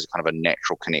feel like there's kind of a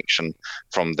natural connection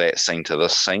from that scene to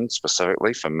this scene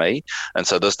specifically for me. And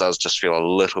so this does just feel a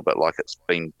little bit like it's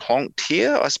been plonked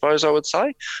here, I suppose I would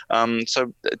say.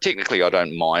 So technically I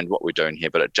don't mind what we're doing here,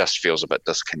 but it just feels a bit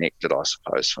disconnected, I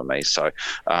suppose, for me. So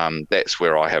that's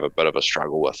where I have a bit of a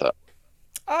struggle with it.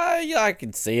 Yeah, I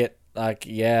can see it. Like,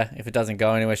 yeah, if it doesn't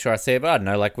go anywhere, sure, I see it. But I don't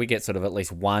know, like, we get sort of at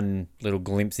least one little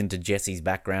glimpse into Jesse's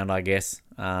background, I guess.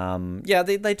 Yeah,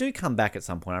 they do come back at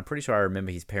some point. I'm pretty sure I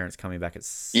remember his parents coming back at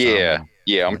some...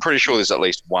 Yeah, I'm pretty sure there's at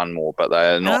least one more, but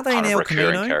they're not kind of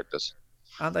recurring characters.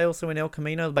 Aren't they also in El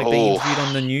Camino? Like being interviewed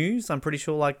on the news? I'm pretty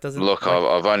sure. Like, doesn't look. Like,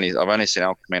 I've only seen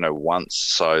El Camino once,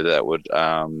 so that would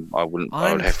I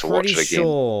would have to watch it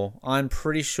again. I'm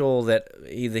pretty sure that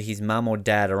either his mum or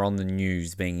dad are on the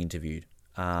news being interviewed,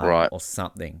 right, or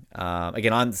something.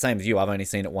 Again, I'm the same as you. I've only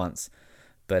seen it once,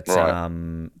 but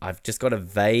I've just got a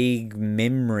vague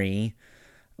memory.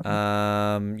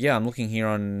 I'm looking here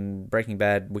on Breaking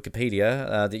Bad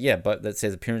Wikipedia. But that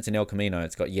says appearance in El Camino.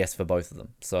 It's got yes for both of them.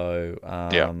 So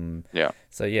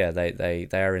So they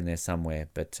are in there somewhere.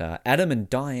 But Adam and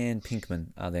Diane Pinkman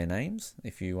are their names.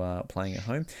 If you are playing at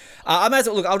home, I may as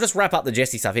well look. I'll just wrap up the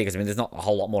Jesse stuff here because there's not a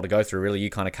whole lot more to go through. Really,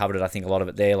 you kind of covered it. I think a lot of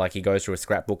it there. Like he goes through a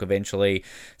scrapbook eventually,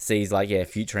 sees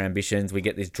future ambitions. We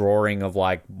get this drawing of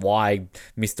like why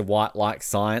Mr. White likes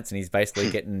science, and he's basically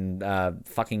getting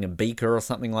fucking a beaker or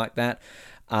something like that.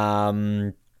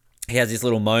 He has this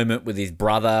little moment with his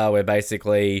brother where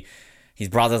basically his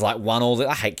brother's like won all the...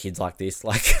 I hate kids like this.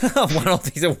 Like, won all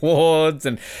these awards,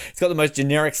 and he's got the most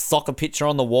generic soccer picture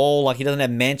on the wall. Like, he doesn't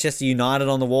have Manchester United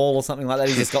on the wall or something like that.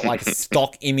 He's just got like a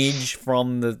stock image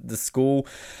from the school.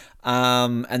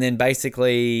 And then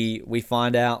basically we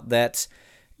find out that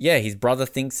his brother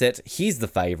thinks that he's the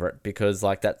favourite because,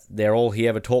 like, they're all he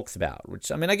ever talks about,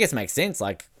 which, I mean, I guess makes sense.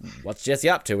 Like, what's Jesse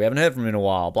up to? We haven't heard from him in a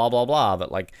while, blah, blah, blah.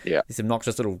 But, like, this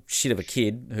obnoxious little shit of a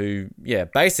kid who,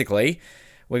 basically,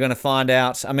 we're going to find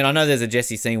out. I mean, I know there's a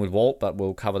Jesse scene with Walt, but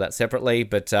we'll cover that separately.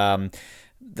 But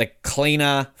the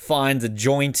cleaner finds a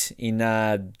joint in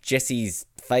Jesse's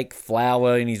fake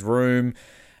flower in his room.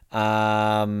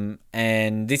 And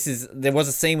there was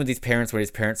a scene with his parents where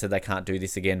his parents said they can't do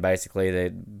this again. Basically, they're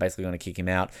basically going to kick him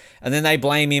out, and then they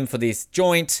blame him for this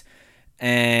joint.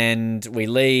 And we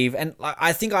leave, and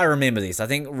I think I remember this. I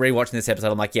think rewatching this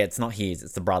episode, I'm like, it's not his,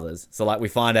 it's the brother's. So like, we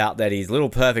find out that his little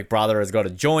perfect brother has got a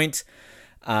joint,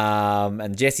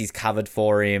 and Jesse's covered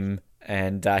for him.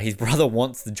 And his brother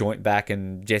wants the joint back,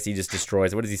 and Jesse just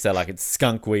destroys it. What does he say? Like, it's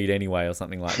skunk weed anyway, or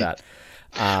something like that.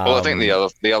 Well, I think the other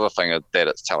thing that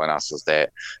it's telling us is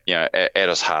that, at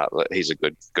his heart, that he's a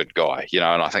good guy, and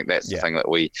I think that's the thing that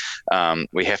we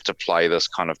have to play this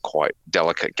kind of quite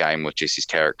delicate game with Jesse's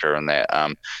character, and that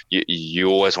you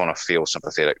always want to feel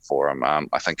sympathetic for him.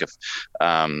 I think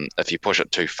if you push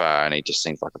it too far and he just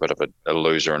seems like a bit of a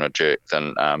loser and a jerk,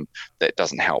 then that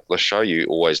doesn't help the show. You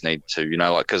always need to,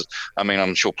 because I mean,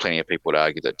 I'm sure plenty of people would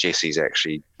argue that Jesse's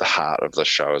actually the heart of the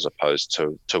show as opposed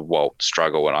to Walt's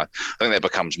struggle, and I think that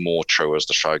becomes more true as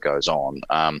the show goes on.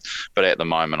 But at the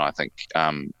moment, I think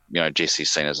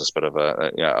Jesse's seen as this bit of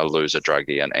a loser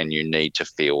druggie, and you need to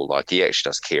feel like he actually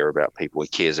does care about people. He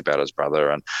cares about his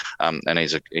brother, and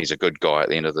he's a good guy at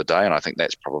the end of the day. And I think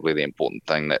that's probably the important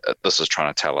thing that this is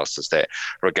trying to tell us, is that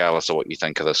regardless of what you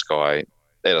think of this guy,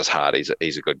 at his heart,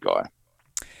 he's a good guy.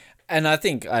 And I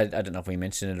think, I don't know if we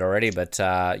mentioned it already, but,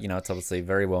 it's obviously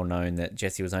very well known that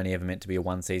Jesse was only ever meant to be a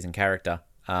one-season character.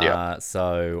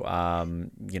 So,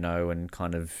 and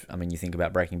kind of, I mean, you think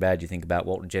about Breaking Bad, you think about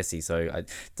Walt and Jesse, so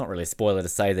it's not really a spoiler to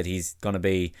say that he's going to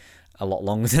be a lot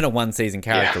longer than a one-season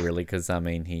character, really, because, I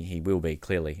mean, he will be,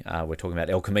 clearly. We're talking about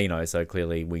El Camino, so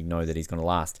clearly we know that he's going to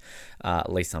last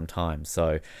at least some time.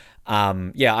 So,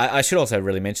 I should also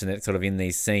really mention that sort of in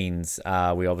these scenes,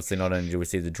 we obviously not only do we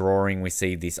see the drawing, we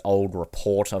see this old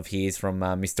report of his from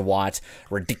Mr. White,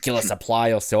 ridiculous, apply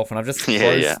yourself, and I've just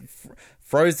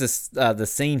froze the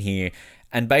scene here,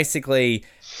 and basically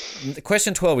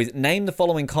question 12 is name the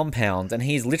following compounds, and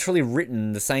he's literally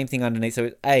written the same thing underneath.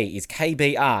 So A is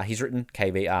KBr, he's written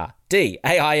KBr. D,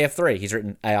 AIF3, he's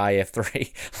written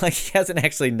AIF3. Like, he hasn't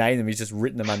actually named them, he's just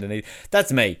written them underneath.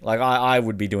 That's me. Like, I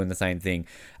would be doing the same thing.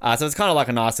 So it's kind of like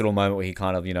a nice little moment where he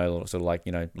kind of, sort of like,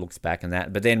 looks back and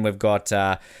that. But then we've got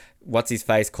what's his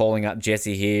face calling up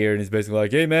Jesse here, and he's basically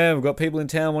like, hey man, we've got people in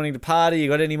town wanting to party, you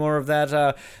got any more of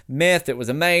that meth? It was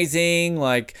amazing.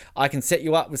 Like, I can set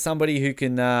you up with somebody who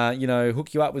can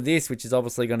hook you up with this, which is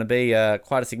obviously going to be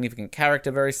quite a significant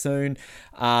character very soon.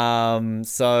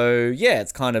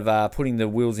 It's kind of putting the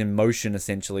wheels in motion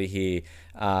essentially here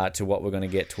to what we're going to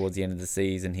get towards the end of the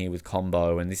season here with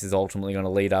Combo, and this is ultimately going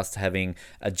to lead us to having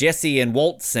a Jesse and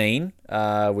Walt scene,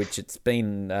 which it's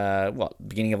been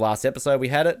beginning of last episode we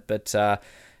had it, but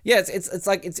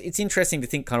it's interesting to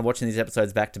think, kind of watching these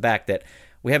episodes back to back, that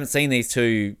we haven't seen these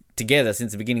two together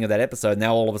since the beginning of that episode.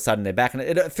 Now all of a sudden they're back, and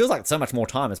it feels like so much more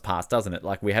time has passed, doesn't it?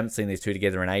 Like, we haven't seen these two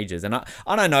together in ages, and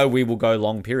I don't know, we will go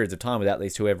long periods of time without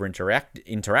these two ever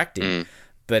interacting.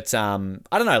 But I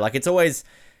don't know, like,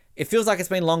 it feels like it's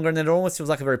been longer, and then it almost feels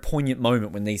like a very poignant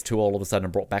moment when these two all of a sudden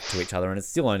are brought back to each other, and it's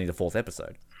still only the 4th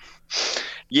episode.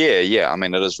 Yeah. I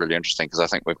mean, it is really interesting because I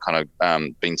think we've kind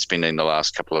of been spending the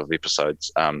last couple of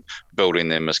episodes building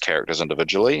them as characters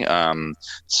individually. To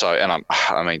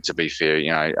be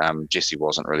fair, Jesse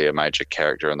wasn't really a major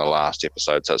character in the last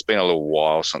episode, so it's been a little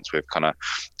while since we've kind of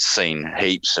seen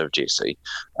heaps of Jesse.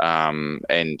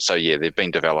 They've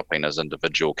been developing as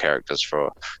individual characters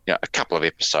for a couple of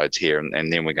episodes here,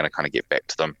 and then we're going to kind of get back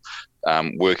to them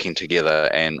working together.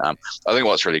 And I think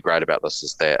what's really great about this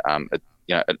is that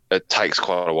it takes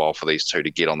quite a while for these two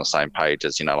to get on the same page.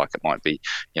 As like it might be,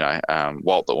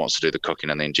 Walt that wants to do the cooking,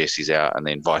 and then Jesse's out, and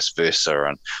then vice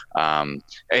versa. And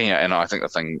I think the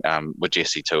thing with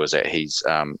Jesse too is that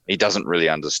he doesn't really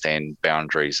understand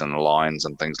boundaries and lines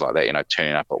and things like that.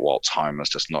 Turning up at Walt's home is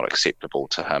just not acceptable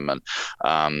to him. And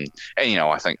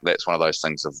I think that's one of those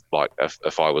things of like,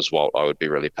 if I was Walt, I would be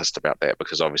really pissed about that,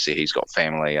 because obviously he's got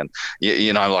family, and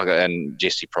and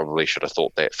Jesse probably should have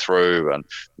thought that through. And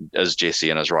is Jesse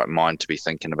in his right mind to be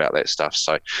thinking about that stuff?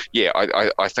 So yeah,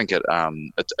 I think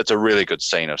it's a really good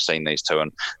scene of seeing these two,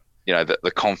 and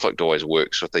the conflict always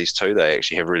works with these two. They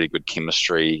actually have really good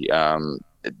chemistry.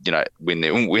 When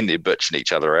they're bitching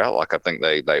each other out, like I think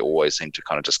they always seem to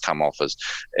kind of just come off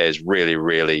as really,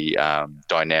 really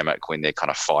dynamic when they're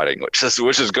kind of fighting, which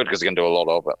is good, because they can do a lot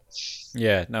of it.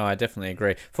 Yeah, no, I definitely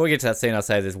agree. Before we get to that scene, I'll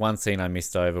say there's one scene I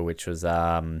missed over, which was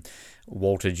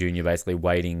Walter Jr. basically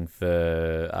waiting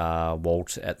for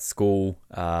Walt at school.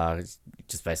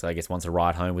 Just basically, I guess, wants a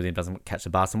ride home with him, doesn't catch the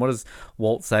bus. And what does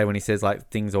Walt say when he says, like,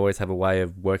 things always have a way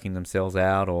of working themselves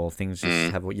out, or things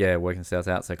just working themselves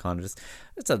out? So kind of just,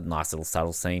 it's a nice little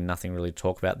subtle scene, nothing really to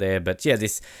talk about there. But yeah,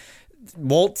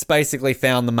 Walt's basically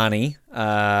found the money,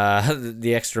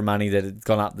 the extra money that had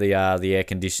gone up the air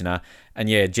conditioner. And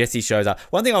yeah, Jesse shows up.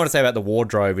 One thing I want to say about the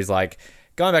wardrobe is, like,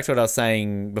 going back to what I was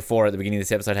saying before at the beginning of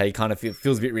this episode, how you kind of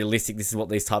feels a bit realistic. This is what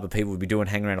these type of people would be doing,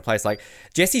 hanging around a place. Like,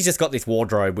 Jesse's just got this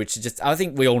wardrobe, which is just, I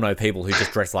think we all know people who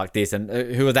just dress like this and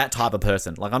who are that type of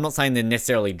person. Like, I'm not saying they're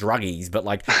necessarily druggies, but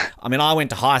like, I mean, I went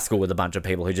to high school with a bunch of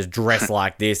people who just dress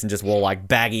like this and just wore like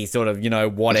baggy sort of,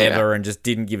 whatever, and just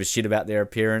didn't give a shit about their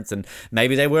appearance. And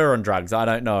maybe they were on drugs, I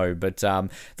don't know. But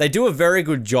they do a very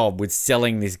good job with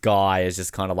selling this guy as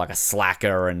just kind of like a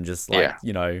slacker and just like,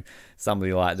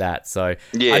 somebody like that. So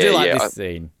yeah, I do like this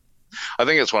scene. I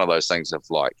think it's one of those things of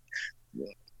like,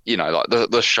 like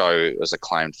the show is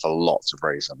acclaimed for lots of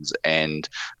reasons, and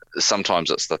sometimes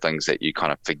it's the things that you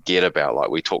kind of forget about. Like,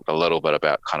 we talked a little bit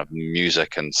about kind of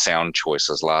music and sound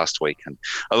choices last week, and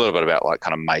a little bit about like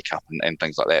kind of makeup and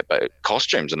things like that. But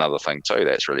costume's another thing too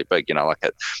that's really big.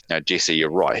 Jesse,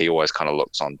 you're right, he always kind of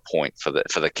looks on point for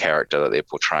the character that they're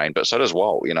portraying, but so does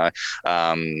Walt. They kind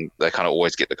of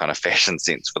always get the kind of fashion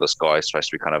sense for this guy. He's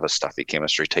supposed to be kind of a stuffy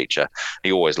chemistry teacher.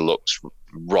 He always looks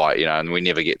right, and we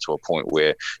never get to a point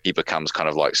where he becomes kind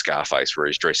of like Scarface, where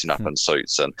he's dressing up in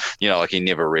suits, and like he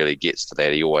never really gets to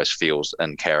that. He always feels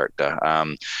in character,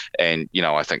 and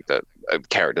I think that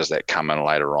characters that come in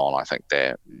later on, I think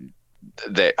that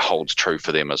holds true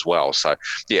for them as well. So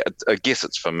yeah, I guess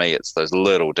for me it's those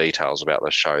little details about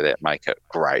the show that make it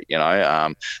great.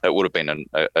 It would have been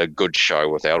a good show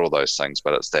without all those things,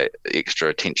 but it's that extra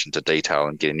attention to detail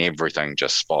and getting everything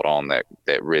just spot on that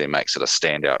really makes it a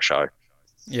standout show.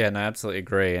 Yeah, no, absolutely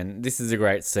agree. And this is a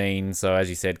great scene. So as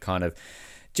you said, kind of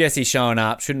Jesse showing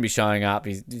up, shouldn't be showing up.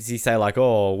 Does he say like,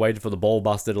 oh, waiting for the ball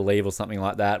buster to leave or something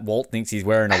like that? Walt thinks he's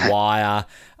wearing a wire.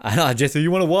 Jesse,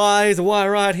 you want a wire? There's a wire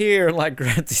right here. And like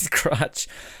grabs his crutch.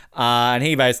 And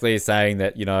he basically is saying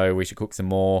that, we should cook some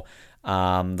more.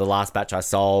 The last batch I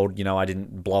sold, I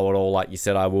didn't blow it all like you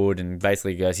said I would, and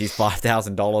basically goes, here's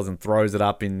 $5,000 and throws it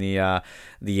up in the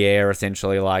air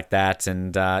essentially like that.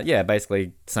 And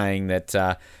basically saying that,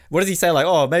 what does he say? Like,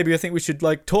 oh, maybe I think we should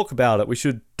like talk about it. We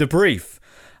should debrief.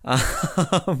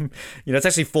 It's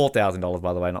actually $4,000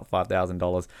 by the way, not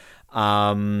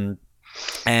 $5,000.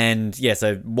 And yeah,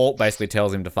 so Walt basically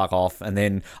tells him to fuck off, and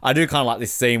then I do kind of like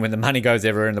this scene when the money goes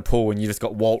everywhere in the pool, and you just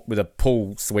got Walt with a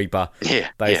pool sweeper,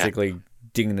 basically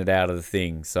digging it out of the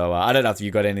thing. So I don't know if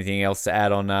you got anything else to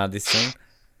add on this scene.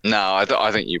 No,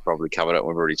 I think you probably covered it.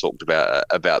 We've already talked about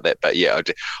that, but yeah,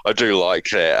 I do like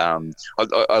that.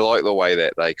 I like the way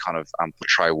that they kind of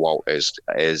portray Walt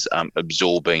as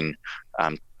absorbing.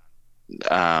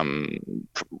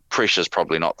 Pressure's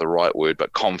probably not the right word,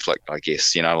 but conflict, I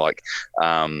guess. He goes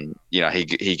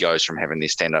from having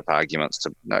these stand-up arguments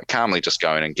to calmly just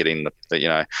going and getting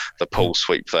the pool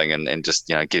sweep thing and just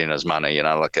getting his money.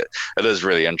 It is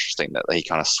really interesting that he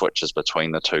kind of switches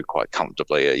between the two quite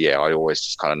comfortably. Yeah, I always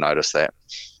just kind of notice that.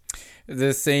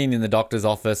 The scene in the doctor's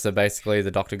office, so basically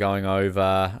the doctor going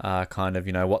over kind of,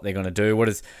 what they're going to do. What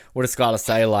does Skylar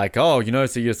say? Like, oh,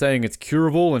 so you're saying it's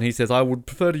curable? And he says, I would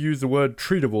prefer to use the word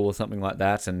treatable or something like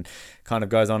that, and kind of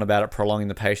goes on about it prolonging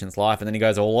the patient's life. And then he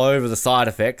goes all over the side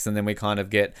effects, and then we kind of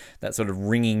get that sort of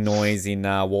ringing noise in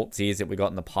Walt's ears that we got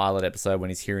in the pilot episode when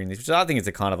he's hearing this, which I think is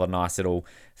a kind of a nice little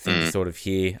thing to sort of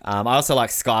hear. I also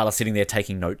like Skylar sitting there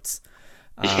taking notes.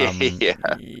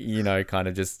 You know, kind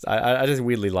of just, I just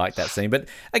weirdly like that scene. But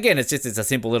again, it's a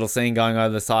simple little scene going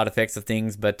over the side effects of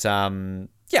things. But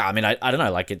yeah, I mean, I don't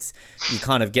know, like you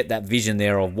kind of get that vision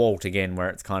there of Walt again, where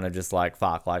it's kind of just like,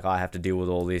 fuck, like I have to deal with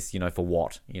all this, you know, for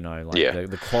what? You know, like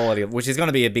the quality of, which is going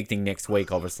to be a big thing next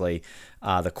week, obviously,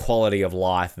 the quality of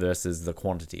life versus the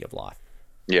quantity of life.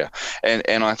 Yeah.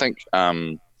 And I think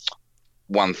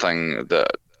one thing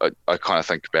that I kind of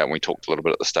think about when we talked a little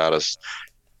bit at the start is,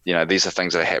 you know, these are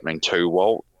things that are happening to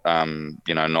Walt,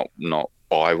 you know, not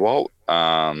by Walt.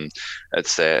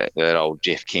 It's that old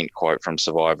Jeff Kent quote from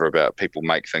Survivor about people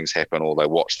make things happen or they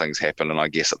watch things happen. And I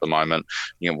guess at the moment,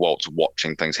 you know, Walt's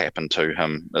watching things happen to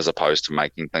him as opposed to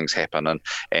making things happen.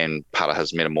 And part of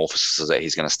his metamorphosis is that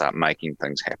he's going to start making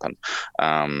things happen.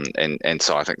 And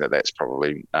so I think that's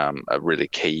probably a really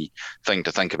key thing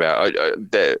to think about.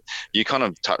 That you kind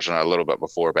of touched on it a little bit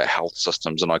before about health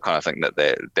systems, and I kind of think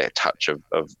that touch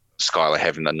of Skyler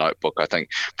having the notebook, I think,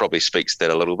 probably speaks to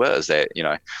that a little bit, is that, you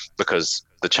know, because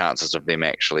the chances of them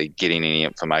actually getting any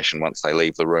information once they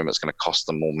leave the room, it's going to cost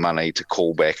them more money to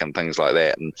call back and things like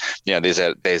that. And, you know, there's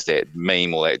that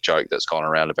meme or that joke that's gone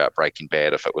around about Breaking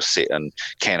Bad. If it was set in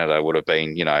Canada, would have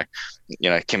been, you know,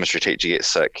 chemistry teacher gets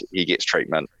sick, he gets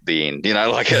treatment, the end. You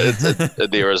know, like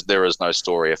there is no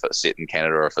story if it's set in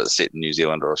Canada or if it's set in New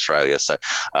Zealand or Australia. So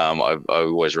I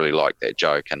always really like that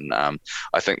joke, and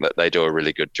I think that they do a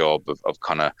really good job of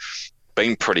kind of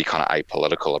being pretty kind of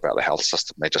apolitical about the health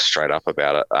system. They're just straight up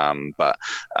about it.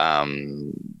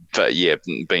 But yeah,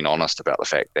 being honest about the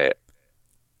fact that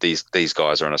these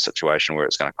guys are in a situation where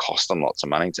it's going to cost them lots of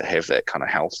money to have that kind of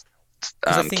health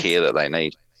care that they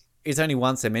need. It's only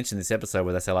once they mentioned this episode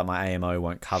where they say, like, my AMO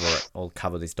won't cover it or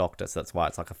cover this doctor, so that's why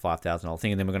it's like a $5,000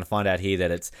 thing. And then we're going to find out here that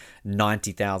it's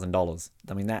 $90,000.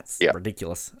 I mean, that's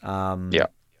ridiculous. And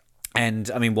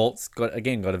I mean, Walt's got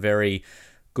a very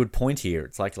good point here.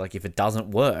 It's like if it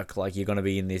doesn't work, like, you're going to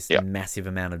be in this massive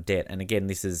amount of debt. And again,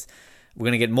 we're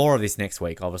going to get more of this next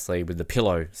week, obviously, with the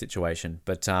pillow situation.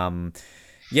 But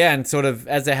yeah, and sort of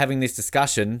as they're having this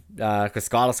discussion, because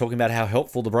Skylar's talking about how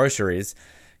helpful the brochure is,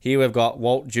 here we've got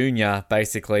Walt Jr.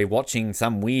 basically watching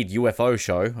some weird UFO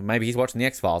show. Maybe he's watching the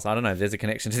X-Files. I don't know if there's a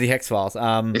connection to the X-Files.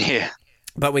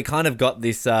 But we kind of got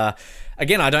this...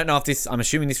 again, I don't know if this... I'm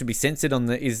assuming this would be censored on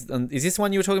the... Is this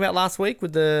one you were talking about last week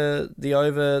with the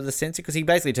over the censor? Because he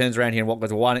basically turns around here and Walt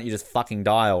goes, well, why don't you just fucking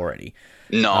die already?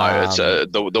 No, it's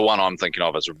the one I'm thinking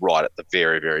of is right at the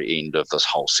very, very end of this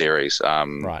whole series.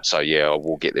 Right. So yeah,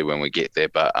 we'll get there when we get there.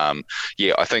 But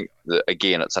yeah, I think that,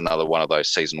 again, it's another one of those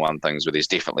season 1 things where there's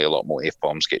definitely a lot more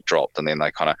F-bombs get dropped, and then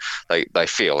they kind of they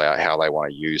feel out how they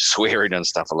want to use swearing and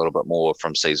stuff a little bit more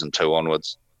from season 2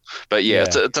 onwards. But yeah,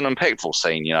 it's an impactful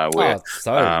scene, you know, where it's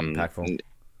so impactful.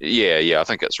 Yeah, I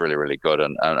think it's really, really good,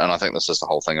 and I think this is the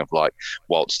whole thing of, like,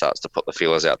 Walt starts to put the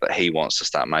feelers out that he wants to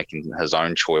start making his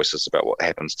own choices about what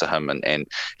happens to him, and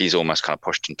he's almost kind of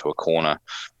pushed into a corner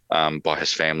by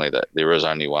his family that there is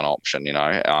only one option, you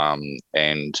know,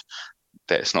 and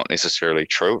that's not necessarily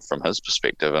true from his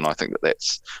perspective. And I think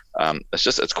that's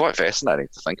it's quite fascinating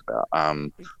to think about.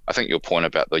 I think your point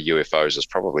about the UFOs is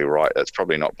probably right. It's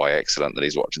probably not by accident that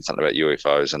he's watching something about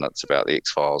UFOs and it's about the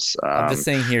X-Files. I'm just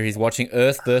seeing here he's watching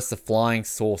Earth versus the Flying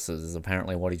Saucers is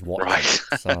apparently what he's watching. Right.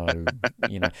 So,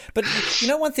 you know. But, you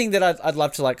know, one thing that I'd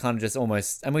love to, like, kind of just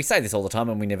almost... And we say this all the time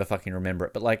and we never fucking remember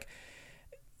it, but, like...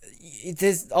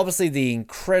 There's obviously the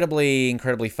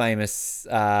incredibly famous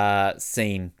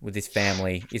scene with this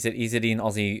family. Is it in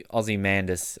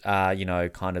Ozymandias? You know,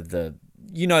 kind of the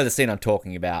scene I'm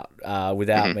talking about.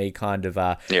 Without me kind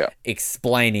of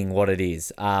explaining what it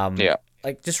is.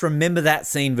 Like, just remember that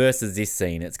scene versus this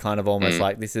scene. It's kind of almost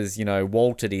like this is, you know,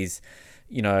 Walt at his,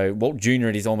 you know, Walt Jr.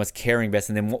 at his almost caring best,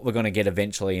 and then what we're going to get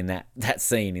eventually in that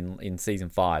scene in season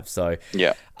 5. So,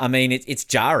 I mean, it's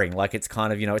jarring. Like, it's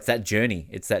kind of, you know, it's that journey.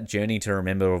 It's that journey to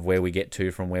remember of where we get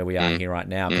to from where we are here right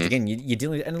now. Because again, you're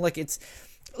dealing, and like, it's,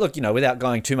 look, you know, without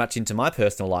going too much into my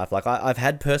personal life, like I've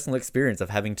had personal experience of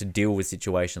having to deal with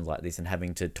situations like this and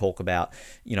having to talk about,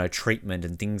 you know, treatment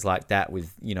and things like that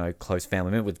with, you know, close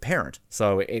family members, with parent.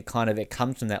 So it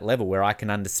comes from that level where I can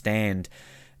understand,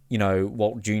 you know,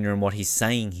 Walt Jr. and what he's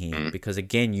saying here, because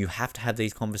again, you have to have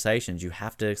these conversations. You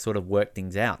have to sort of work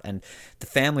things out, and the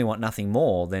family want nothing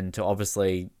more than to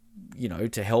obviously, you know,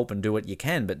 to help and do what you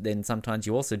can. But then sometimes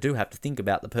you also do have to think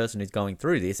about the person who's going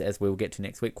through this, as we'll get to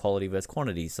next week, quality versus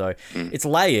quantity. So it's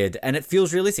layered and it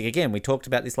feels realistic. Again, we talked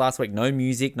about this last week, no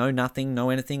music, no nothing, no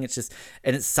anything. It's just,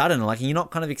 and it's sudden, like, you're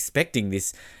not kind of expecting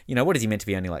this, you know, what is he meant to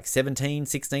be, only like 17,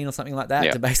 16 or something like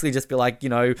that, to basically just be like, you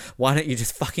know, why don't you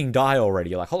just fucking die already?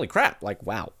 You're like, holy crap, like,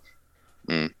 wow.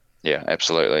 Yeah,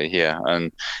 absolutely. Yeah,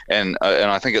 and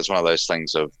I think it's one of those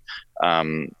things of,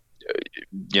 um,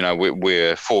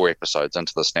 we're 4 episodes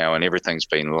into this now, and everything's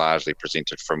been largely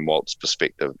presented from Walt's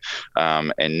perspective,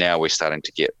 and now we're starting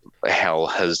to get how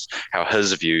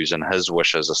his views and his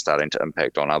wishes are starting to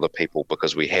impact on other people,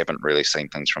 because we haven't really seen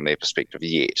things from their perspective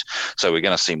yet. So we're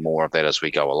going to see more of that as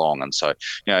we go along, and so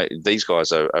these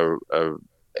guys are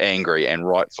angry, and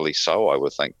rightfully so, I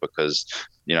would think, because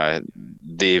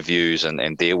their views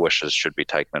and their wishes should be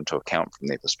taken into account from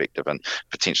their perspective, and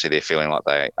potentially they're feeling like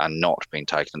they are not being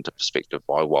taken into perspective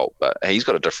by Walt. But he's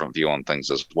got a different view on things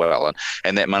as well,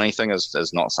 and that money thing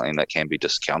is not something that can be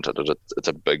discounted. It's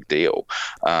a big deal,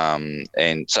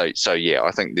 and so yeah,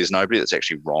 I think there's nobody that's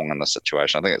actually wrong in this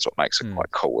situation. I think that's what makes it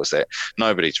quite cool, is that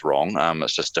nobody's wrong.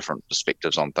 It's just different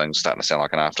perspectives on things. Starting to sound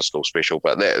like an after school special,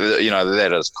 but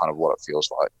that is kind of what it feels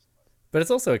like. But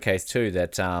it's also a case too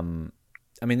that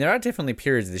I mean, there are definitely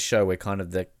periods of this show where kind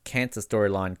of the cancer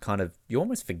storyline you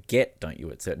almost forget, don't you,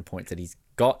 at certain points that he's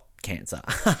got cancer,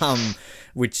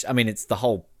 which, I mean, it's the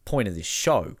whole point of this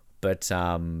show. But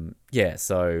yeah,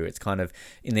 so it's kind of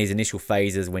in these initial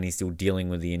phases when he's still dealing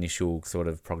with the initial sort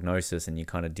of prognosis, and you're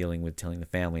kind of dealing with telling the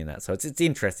family and that. So it's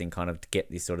interesting kind of to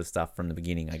get this sort of stuff from the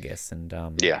beginning, I guess, and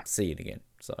see it again.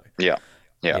 So yeah.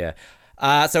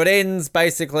 So it ends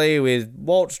basically with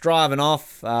Walt's driving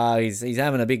off. He's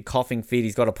having a big coughing fit.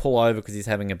 He's got to pull over because he's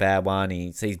having a bad one.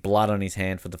 He sees blood on his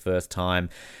hand for the first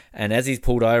time. And as he's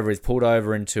pulled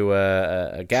over into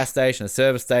a gas station, a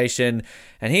service station.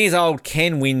 And here's old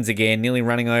Ken wins again, nearly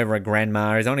running over a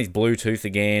grandma. He's on his Bluetooth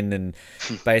again and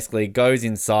basically goes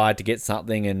inside to get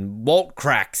something. And Walt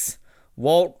cracks.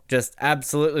 Walt just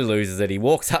absolutely loses it. He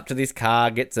walks up to this car,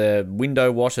 gets a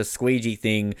window washer squeegee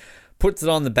thing, puts it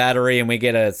on the battery, and we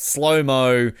get a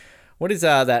slow-mo. What is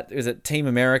that? Is it Team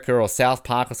America or South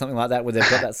Park or something like that, where they've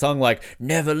got that song like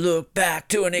 "Never Look Back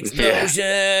to an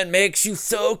Explosion Makes You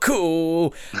So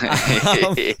Cool."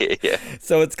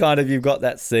 So it's kind of, you've got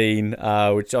that scene,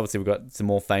 which obviously we've got some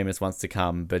more famous ones to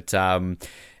come, but and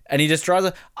he just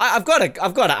drives. I've got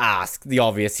to ask the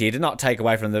obvious here, to not take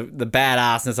away from the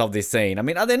badassness of this scene. I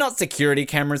mean, are there not security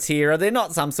cameras here? Are there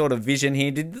not some sort of vision here?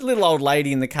 Did the little old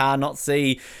lady in the car not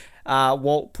see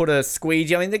Walt put a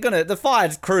squeegee? I mean, the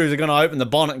fire crews are gonna open the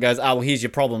bonnet and goes, "Oh, well, here's your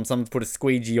problem. Someone's put a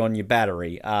squeegee on your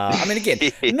battery." I mean, again,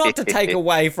 not to take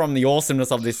away from the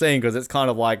awesomeness of this scene, because it's kind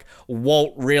of like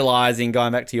Walt realizing,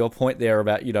 going back to your point there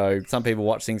about, some people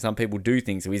watch things, some people do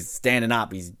things. So he's standing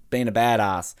up. He's being a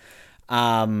badass.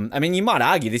 I mean, you might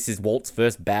argue this is Walt's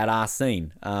first badass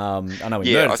scene. I know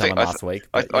we murdered someone last week.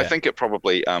 I think it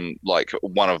probably, like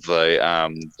one of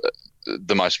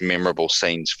the most memorable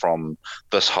scenes from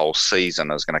this whole season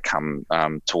is going to come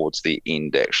towards the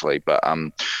end, actually. But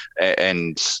and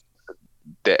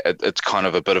that it's kind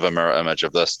of a bit of a mirror image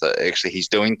of this, that actually he's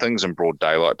doing things in broad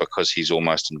daylight because he's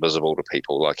almost invisible to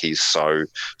people. Like, he's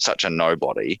such a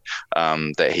nobody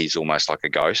that he's almost like a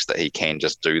ghost, that he can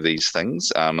just do these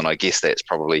things. And I guess that's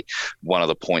probably one of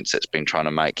the points that's been trying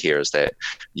to make here, is that,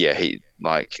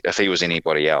 if he was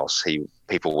anybody else,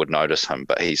 people would notice him,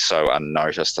 but he's so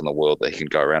unnoticed in the world that he can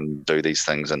go around and do these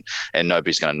things, and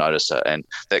nobody's going to notice it. And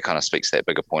that kind of speaks to that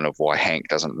bigger point of why Hank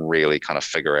doesn't really kind of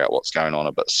figure out what's going on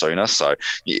a bit sooner. So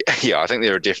yeah, I think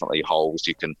there are definitely holes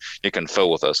you can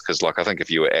fill with this, because I think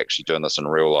if you were actually doing this in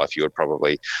real life, you would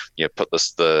probably put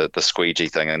the squeegee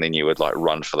thing, and then you would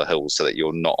run for the hills so that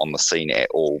you're not on the scene at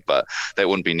all. But that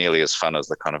wouldn't be nearly as fun as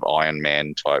the kind of Iron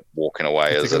Man type walking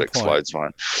away as it explodes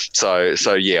one.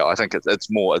 So yeah, I think it's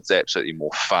absolutely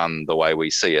more fun the way we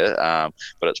see it,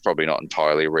 but it's probably not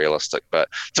entirely realistic. But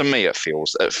to me, it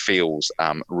feels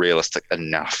realistic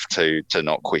enough to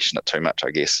not question it too much,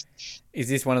 I guess. Is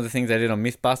this one of the things they did on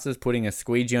Mythbusters, putting a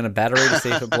squeegee on a battery to see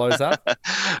if it blows up?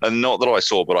 And not that I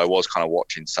saw, but I was kind of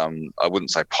watching some, I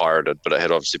wouldn't say pirated, but it had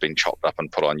obviously been chopped up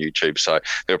and put on YouTube. So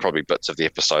there were probably bits of the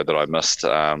episode that I missed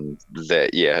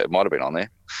it might have been on there.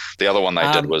 The other one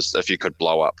they did was, if you could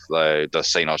blow up the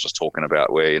scene I was just talking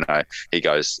about, where he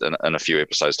goes in a few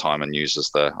episodes time and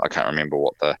uses I can't remember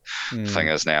what the thing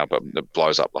is now, but it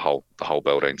blows up the whole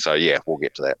building. So yeah, we'll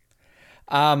get to that.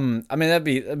 I mean,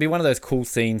 that'd be one of those cool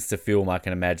scenes to film, I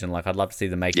can imagine. I'd love to see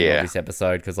the making of this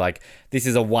episode, because this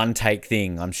is a one take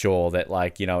thing. I'm sure that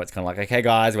it's kind of like, okay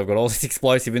guys, we've got all this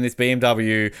explosive in this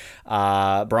BMW.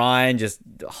 Brian, just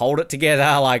hold it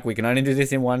together. We can only do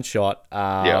this in one shot.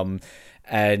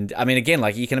 And I mean, again,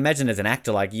 like you can imagine as an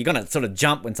actor, like you're gonna sort of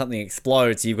jump when something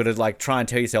explodes. So you've got to like try and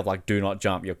tell yourself like, do not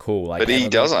jump. You're cool. Like, but he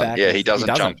doesn't. Yeah, he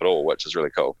doesn't jump at all, which is really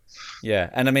cool. Yeah,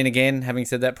 and I mean, again, having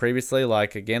said that previously,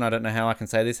 like again, I don't know how I can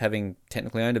say this, having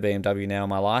technically owned a BMW now in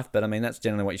my life, but I mean that's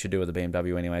generally what you should do with a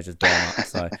BMW anyway, just dial up.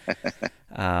 So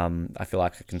I feel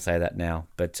like I can say that now.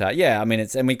 But yeah, I mean,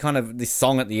 and we kind of this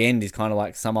song at the end is kind of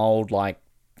like some old like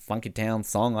Funky Town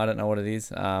song. I don't know what it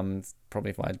is. It's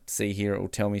probably if I see here, it will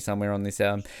tell me somewhere on this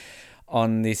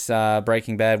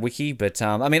Breaking Bad wiki. But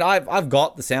I mean, I've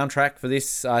got the soundtrack for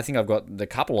this. I think I've got a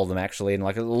couple of them actually, and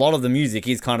like a lot of the music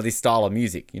is kind of this style of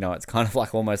music. You know, it's kind of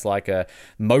like almost like a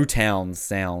Motown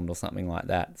sound or something like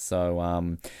that. So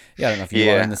yeah, I don't know if you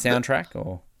own the soundtrack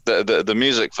or. The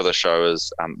music for the show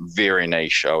is very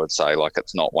niche, I would say. Like,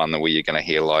 it's not one that where you're going to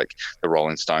hear like the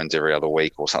Rolling Stones every other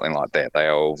week or something like that. They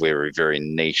are all very, very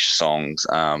niche songs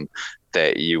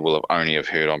that you will only have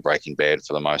heard on Breaking Bad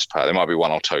for the most part. There might be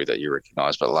one or two that you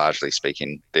recognise, but largely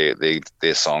speaking,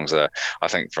 their songs are, I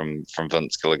think, from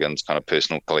Vince Gilligan's kind of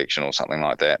personal collection or something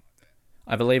like that.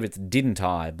 I believe it's Didn't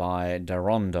I by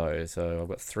Darondo. So I've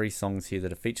got 3 songs here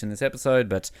that are featured in this episode,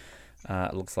 but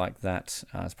it looks like that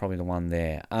is probably the one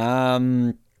there.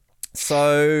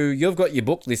 So you've got your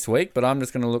book this week, but I'm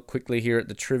just going to look quickly here at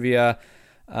the trivia.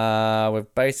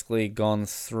 We've basically gone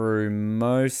through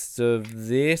most of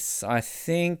this. I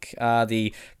think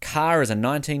the car is a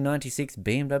 1996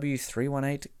 BMW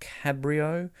 318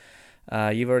 Cabrio.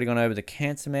 You've already gone over the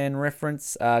Cancer Man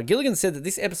reference. Gilligan said that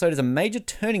this episode is a major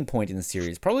turning point in the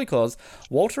series, probably because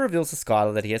Walter reveals to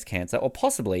Skyler that he has cancer, or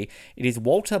possibly it is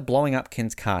Walter blowing up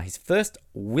Ken's car, his first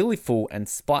willful and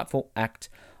spiteful act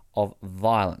of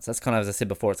violence. That's kind of, as I said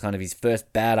before, it's kind of his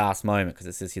first badass moment, because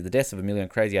it says here the deaths of Emilio and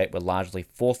Crazy 8 were largely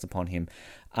forced upon him.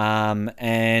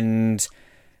 And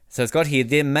so it's got here,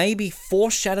 there may be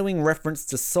foreshadowing reference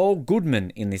to Saul Goodman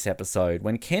in this episode.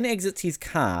 When Ken exits his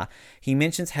car, he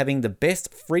mentions having the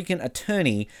best freaking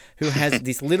attorney who has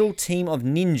this little team of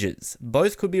ninjas.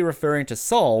 Both could be referring to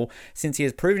Saul, since he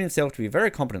has proven himself to be a very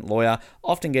competent lawyer,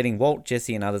 often getting Walt,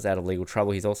 Jesse, and others out of legal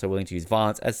trouble. He's also willing to use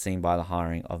violence, as seen by the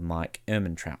hiring of Mike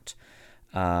Ehrmantraut.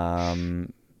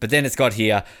 But then it's got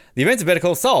here, the events of Better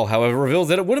Call Saul, however, reveals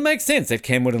that it wouldn't make sense that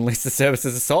Ken would enlist the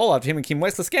services of Saul after him and Kim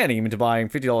Wexler scanning him into buying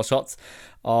 $50 shots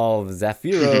of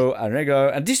Zafiro Arnego.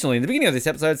 Additionally, in the beginning of this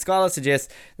episode, Skylar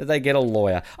suggests that they get a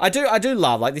lawyer. I do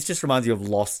love, like, this just reminds you of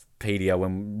Lostpedia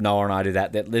when Noah and I do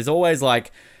that there's always,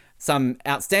 like, some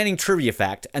outstanding trivia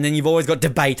fact, and then you've always got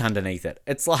debate underneath it.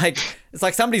 It's like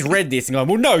somebody's read this and going,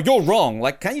 well, no, you're wrong.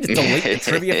 Like, can't you just delete the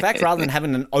trivia fact rather than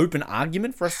having an open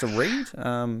argument for us to read?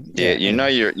 You know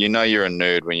you're a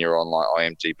nerd when you're on like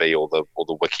IMDb or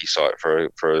the wiki site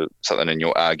for something, and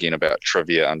you're arguing about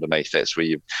trivia underneath. That's where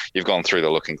you've gone through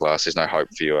the looking glass. There's no hope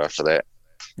for you after that.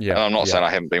 Yeah, and I'm not saying I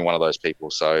haven't been one of those people,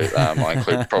 so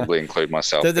I probably include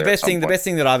myself. The best thing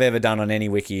that I've ever done on any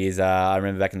wiki is I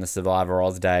remember back in the Survivor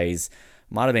Oz days,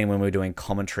 might have been when we were doing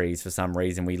commentaries for some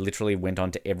reason, we literally went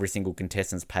onto every single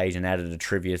contestant's page and added a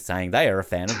trivia saying they are a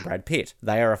fan of Brad Pitt.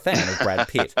 They are a fan of Brad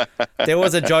Pitt. There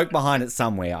was a joke behind it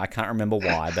somewhere. I can't remember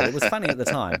why, but it was funny at the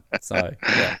time. So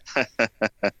yeah.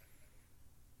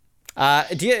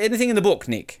 Do you anything in the book,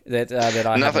 Nick, that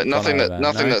I nothing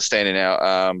that's standing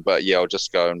out. But yeah, I'll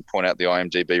just go and point out the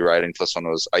IMDb rating for this one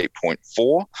was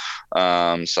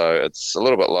 8.4. So it's a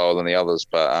little bit lower than the others,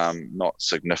 but not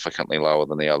significantly lower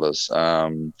than the others.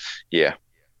 Yeah.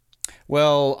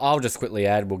 Well, I'll just quickly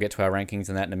add, we'll get to our rankings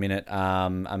and that in a minute.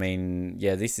 I mean,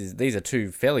 yeah, these are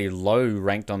two fairly low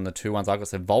ranked on the two ones I got.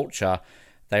 So Vulture,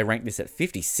 they rank this at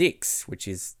 56, which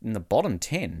is in the bottom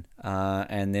 10.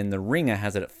 And then The Ringer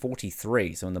has it at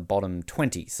 43, so in the bottom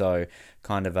 20. So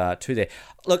kind of two there.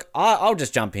 Look, I'll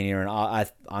just jump in here and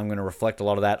I'm going to reflect a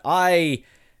lot of that. I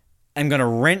am going to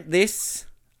rent this.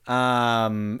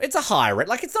 It's a high rent.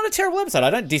 Like, it's not a terrible episode. I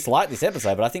don't dislike this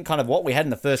episode, but I think kind of what we had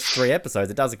in the first 3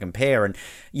 episodes, it doesn't compare. And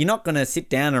you're not going to sit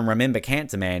down and remember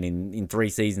Cancer Man in 3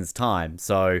 seasons' time.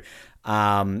 So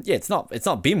yeah, it's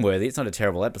not bin worthy. It's not a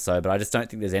terrible episode, but I just don't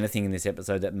think there's anything in this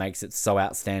episode that makes it so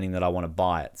outstanding that I want to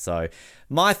buy it. So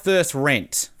my first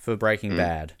rent for Breaking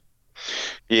Bad.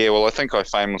 Yeah, well, I think I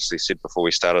famously said before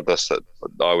we started this that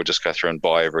I would just go through and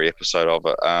buy every episode of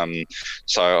it.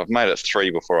 So I've made it 3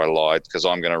 before I lied, because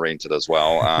I'm going to rent it as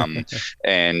well.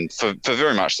 And for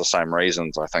very much the same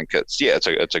reasons. I think it's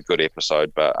a good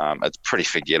episode, but it's pretty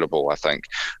forgettable, I think.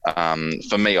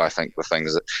 For me, I think the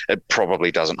things that it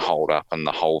probably doesn't hold up in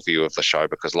the whole view of the show,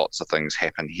 because lots of things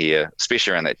happen here,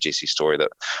 especially around that Jesse story,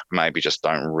 that maybe just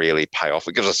don't really pay off.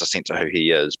 It gives us a sense of who he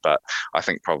is, but I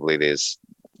think probably there's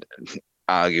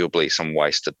arguably some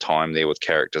wasted time there with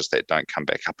characters that don't come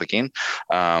back up again.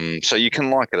 So you can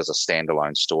like it as a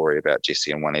standalone story about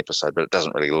Jesse in one episode, but it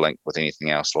doesn't really link with anything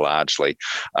else largely.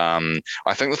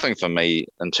 I think the thing for me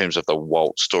in terms of the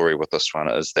Walt story with this one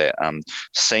is that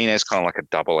seen as kind of like a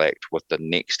double act with the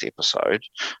next episode,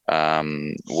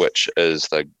 which is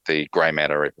the Grey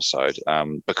Matter episode,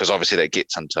 because obviously that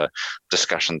gets into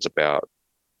discussions about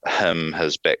him,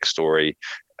 his backstory,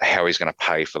 how he's going to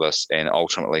pay for this, and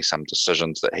ultimately some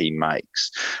decisions that he makes,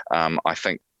 I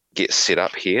think get set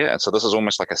up here. And so this is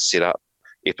almost like a setup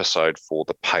episode for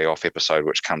the payoff episode,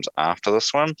 which comes after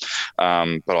this one.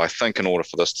 But I think in order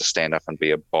for this to stand up and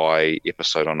be a buy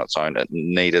episode on its own, it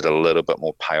needed a little bit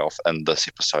more payoff in this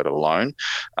episode alone.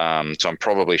 So I'm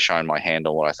probably showing my hand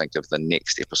on what I think of the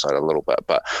next episode a little bit,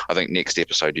 but I think next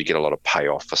episode you get a lot of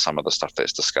payoff for some of the stuff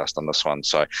that's discussed in this one.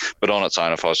 So, but on its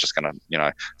own, if I was just going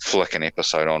to, flick an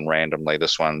episode on randomly,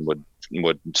 this one would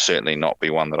certainly not be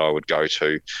one that I would go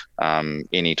to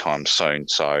anytime soon.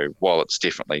 So while it's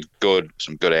definitely good,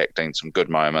 some good acting, some good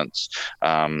moments,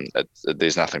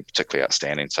 there's nothing particularly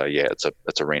outstanding. So yeah,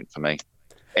 it's a rent for me,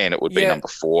 and it would be number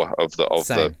 4 of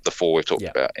the 4 we've talked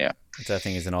about. Yeah, which I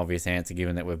think is an obvious answer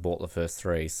given that we've bought the first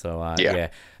 3. So yeah.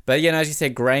 But as you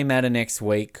said, Grey Matter next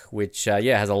week, which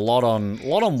has a lot on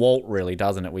Walt, really,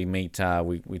 doesn't it? We meet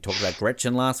we talked about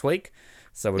Gretchen last week.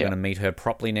 So we're going to meet her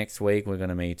properly next week. We're going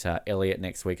to meet Elliot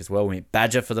next week as well. We meet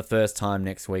Badger for the first time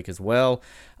next week as well.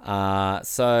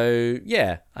 So,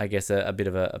 yeah, I guess a bit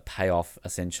of a payoff,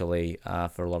 essentially,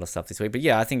 for a lot of stuff this week. But,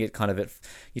 yeah, I think you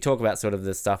talk about sort of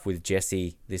the stuff with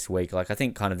Jesse this week. Like, I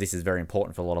think kind of this is very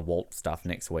important for a lot of Walt stuff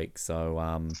next week.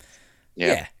 So,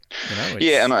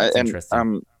 it's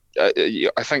interesting.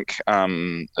 I think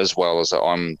as well as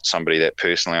I'm somebody that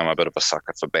personally I'm a bit of a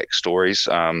sucker for backstories.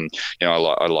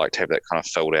 I like to have that kind of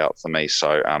filled out for me.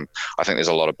 So I think there's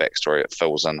a lot of backstory that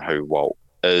fills in who Walt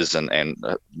is and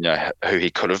who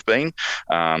he could have been.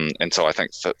 And so I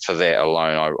think for that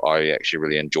alone, I actually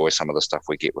really enjoy some of the stuff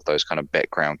we get with those kind of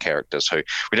background characters who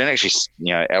we don't actually,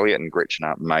 Elliot and Gretchen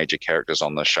aren't major characters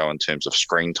on the show in terms of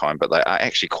screen time, but they are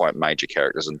actually quite major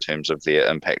characters in terms of their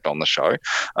impact on the show.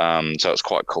 So it's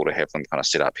quite cool to have them kind of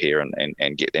set up here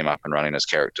and get them up and running as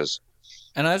characters.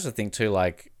 And I also think too,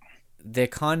 like, they're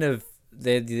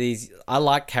these, I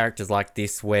like characters like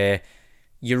this where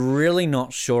you're really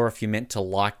not sure if you're meant to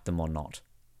like them or not.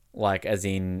 Like, as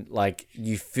in, like,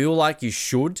 you feel like you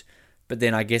should, but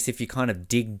then I guess if you kind of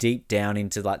dig deep down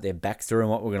into, like, their backstory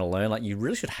and what we're going to learn, like, you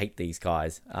really should hate these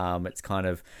guys. It's kind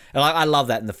of... And I love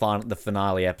that in the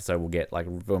finale episode we'll get, like,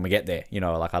 when we get there.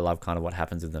 Like, I love kind of what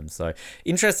happens with them. So,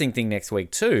 interesting thing next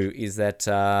week, too, is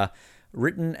that...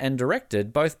 written and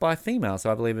directed both by females.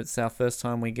 So I believe it's our first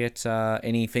time we get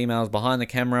any females behind the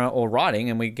camera or writing,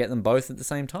 and we get them both at the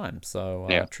same time. So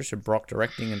Trisha Brock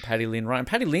directing and Patty Lynn writing.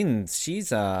 Patty Lynn, she's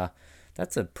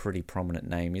that's a pretty prominent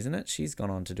name, isn't it? She's gone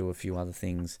on to do a few other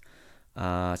things.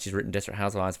 She's written Desperate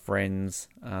Housewives, Friends.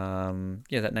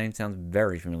 That name sounds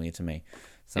very familiar to me.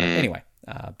 So anyway,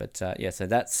 so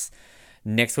that's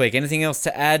next week. Anything else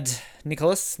to add,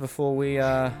 Nicholas, before we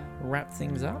wrap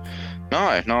things up? No,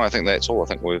 I think that's all. I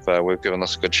think we've given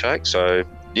this a good shake. So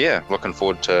yeah, looking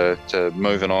forward to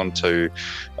moving on to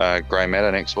Grey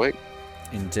Matter next week.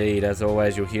 Indeed, as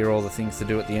always, you'll hear all the things to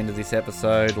do at the end of this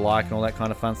episode, like and all that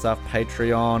kind of fun stuff,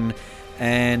 Patreon.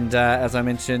 And as I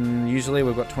mentioned, usually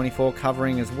we've got 24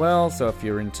 covering as well. So if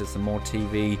you're into some more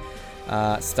TV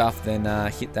stuff, then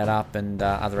hit that up, and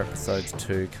other episodes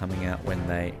too coming out when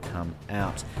they come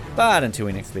out. But until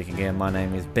we next speak again, my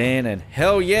name is Ben, and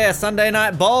hell yeah, Sunday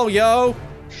Night Bowl, yo!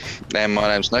 And my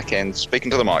name's Nick, and speaking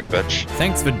to the mic, bitch.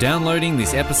 Thanks for downloading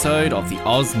this episode of the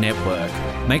Oz Network.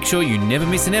 Make sure you never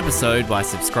miss an episode by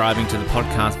subscribing to the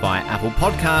podcast via Apple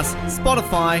Podcasts,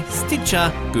 Spotify,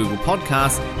 Stitcher, Google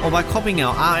Podcasts, or by copying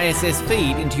our RSS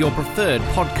feed into your preferred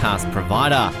podcast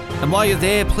provider. And while you're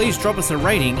there, please drop us a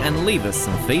rating and leave us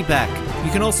some feedback.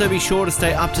 You can also be sure to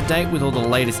stay up to date with all the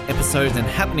latest episodes and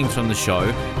happenings from the show,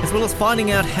 as well as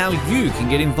finding out how you can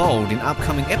get involved in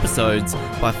upcoming episodes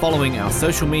by following our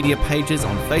social media pages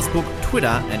on Facebook, Twitter,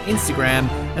 and Instagram,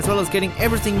 as well as getting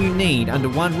everything you need under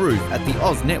one roof at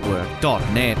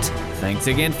theoznetwork.net. Thanks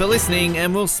again for listening,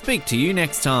 and we'll speak to you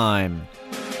next time.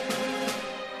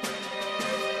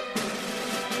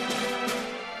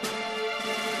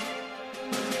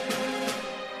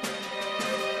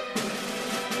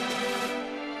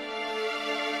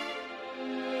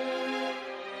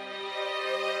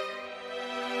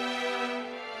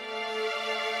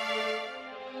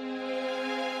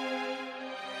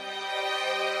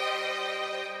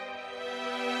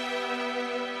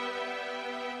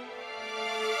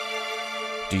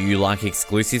 Do you like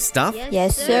exclusive stuff?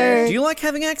 Yes, sir. Do you like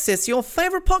having access to your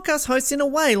favourite podcast hosts in a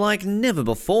way like never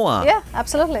before? Yeah,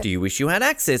 absolutely. Do you wish you had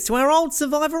access to our old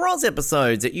Survivor Oz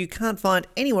episodes that you can't find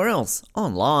anywhere else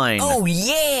online? Oh,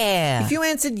 yeah! If you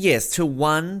answered yes to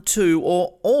 1, 2,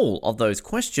 or all of those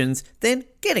questions, then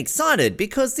get excited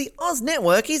because the Oz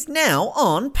Network is now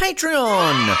on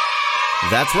Patreon.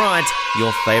 That's right,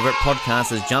 your favourite podcast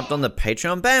has jumped on the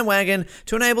Patreon bandwagon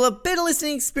to enable a better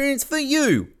listening experience for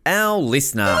you, our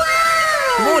listener.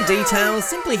 For more details,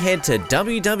 simply head to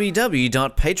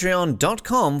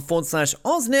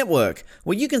www.patreon.com/Oz Network,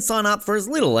 where you can sign up for as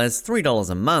little as $3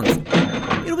 a month.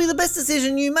 It'll be the best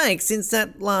decision you make since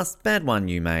that last bad one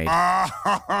you made.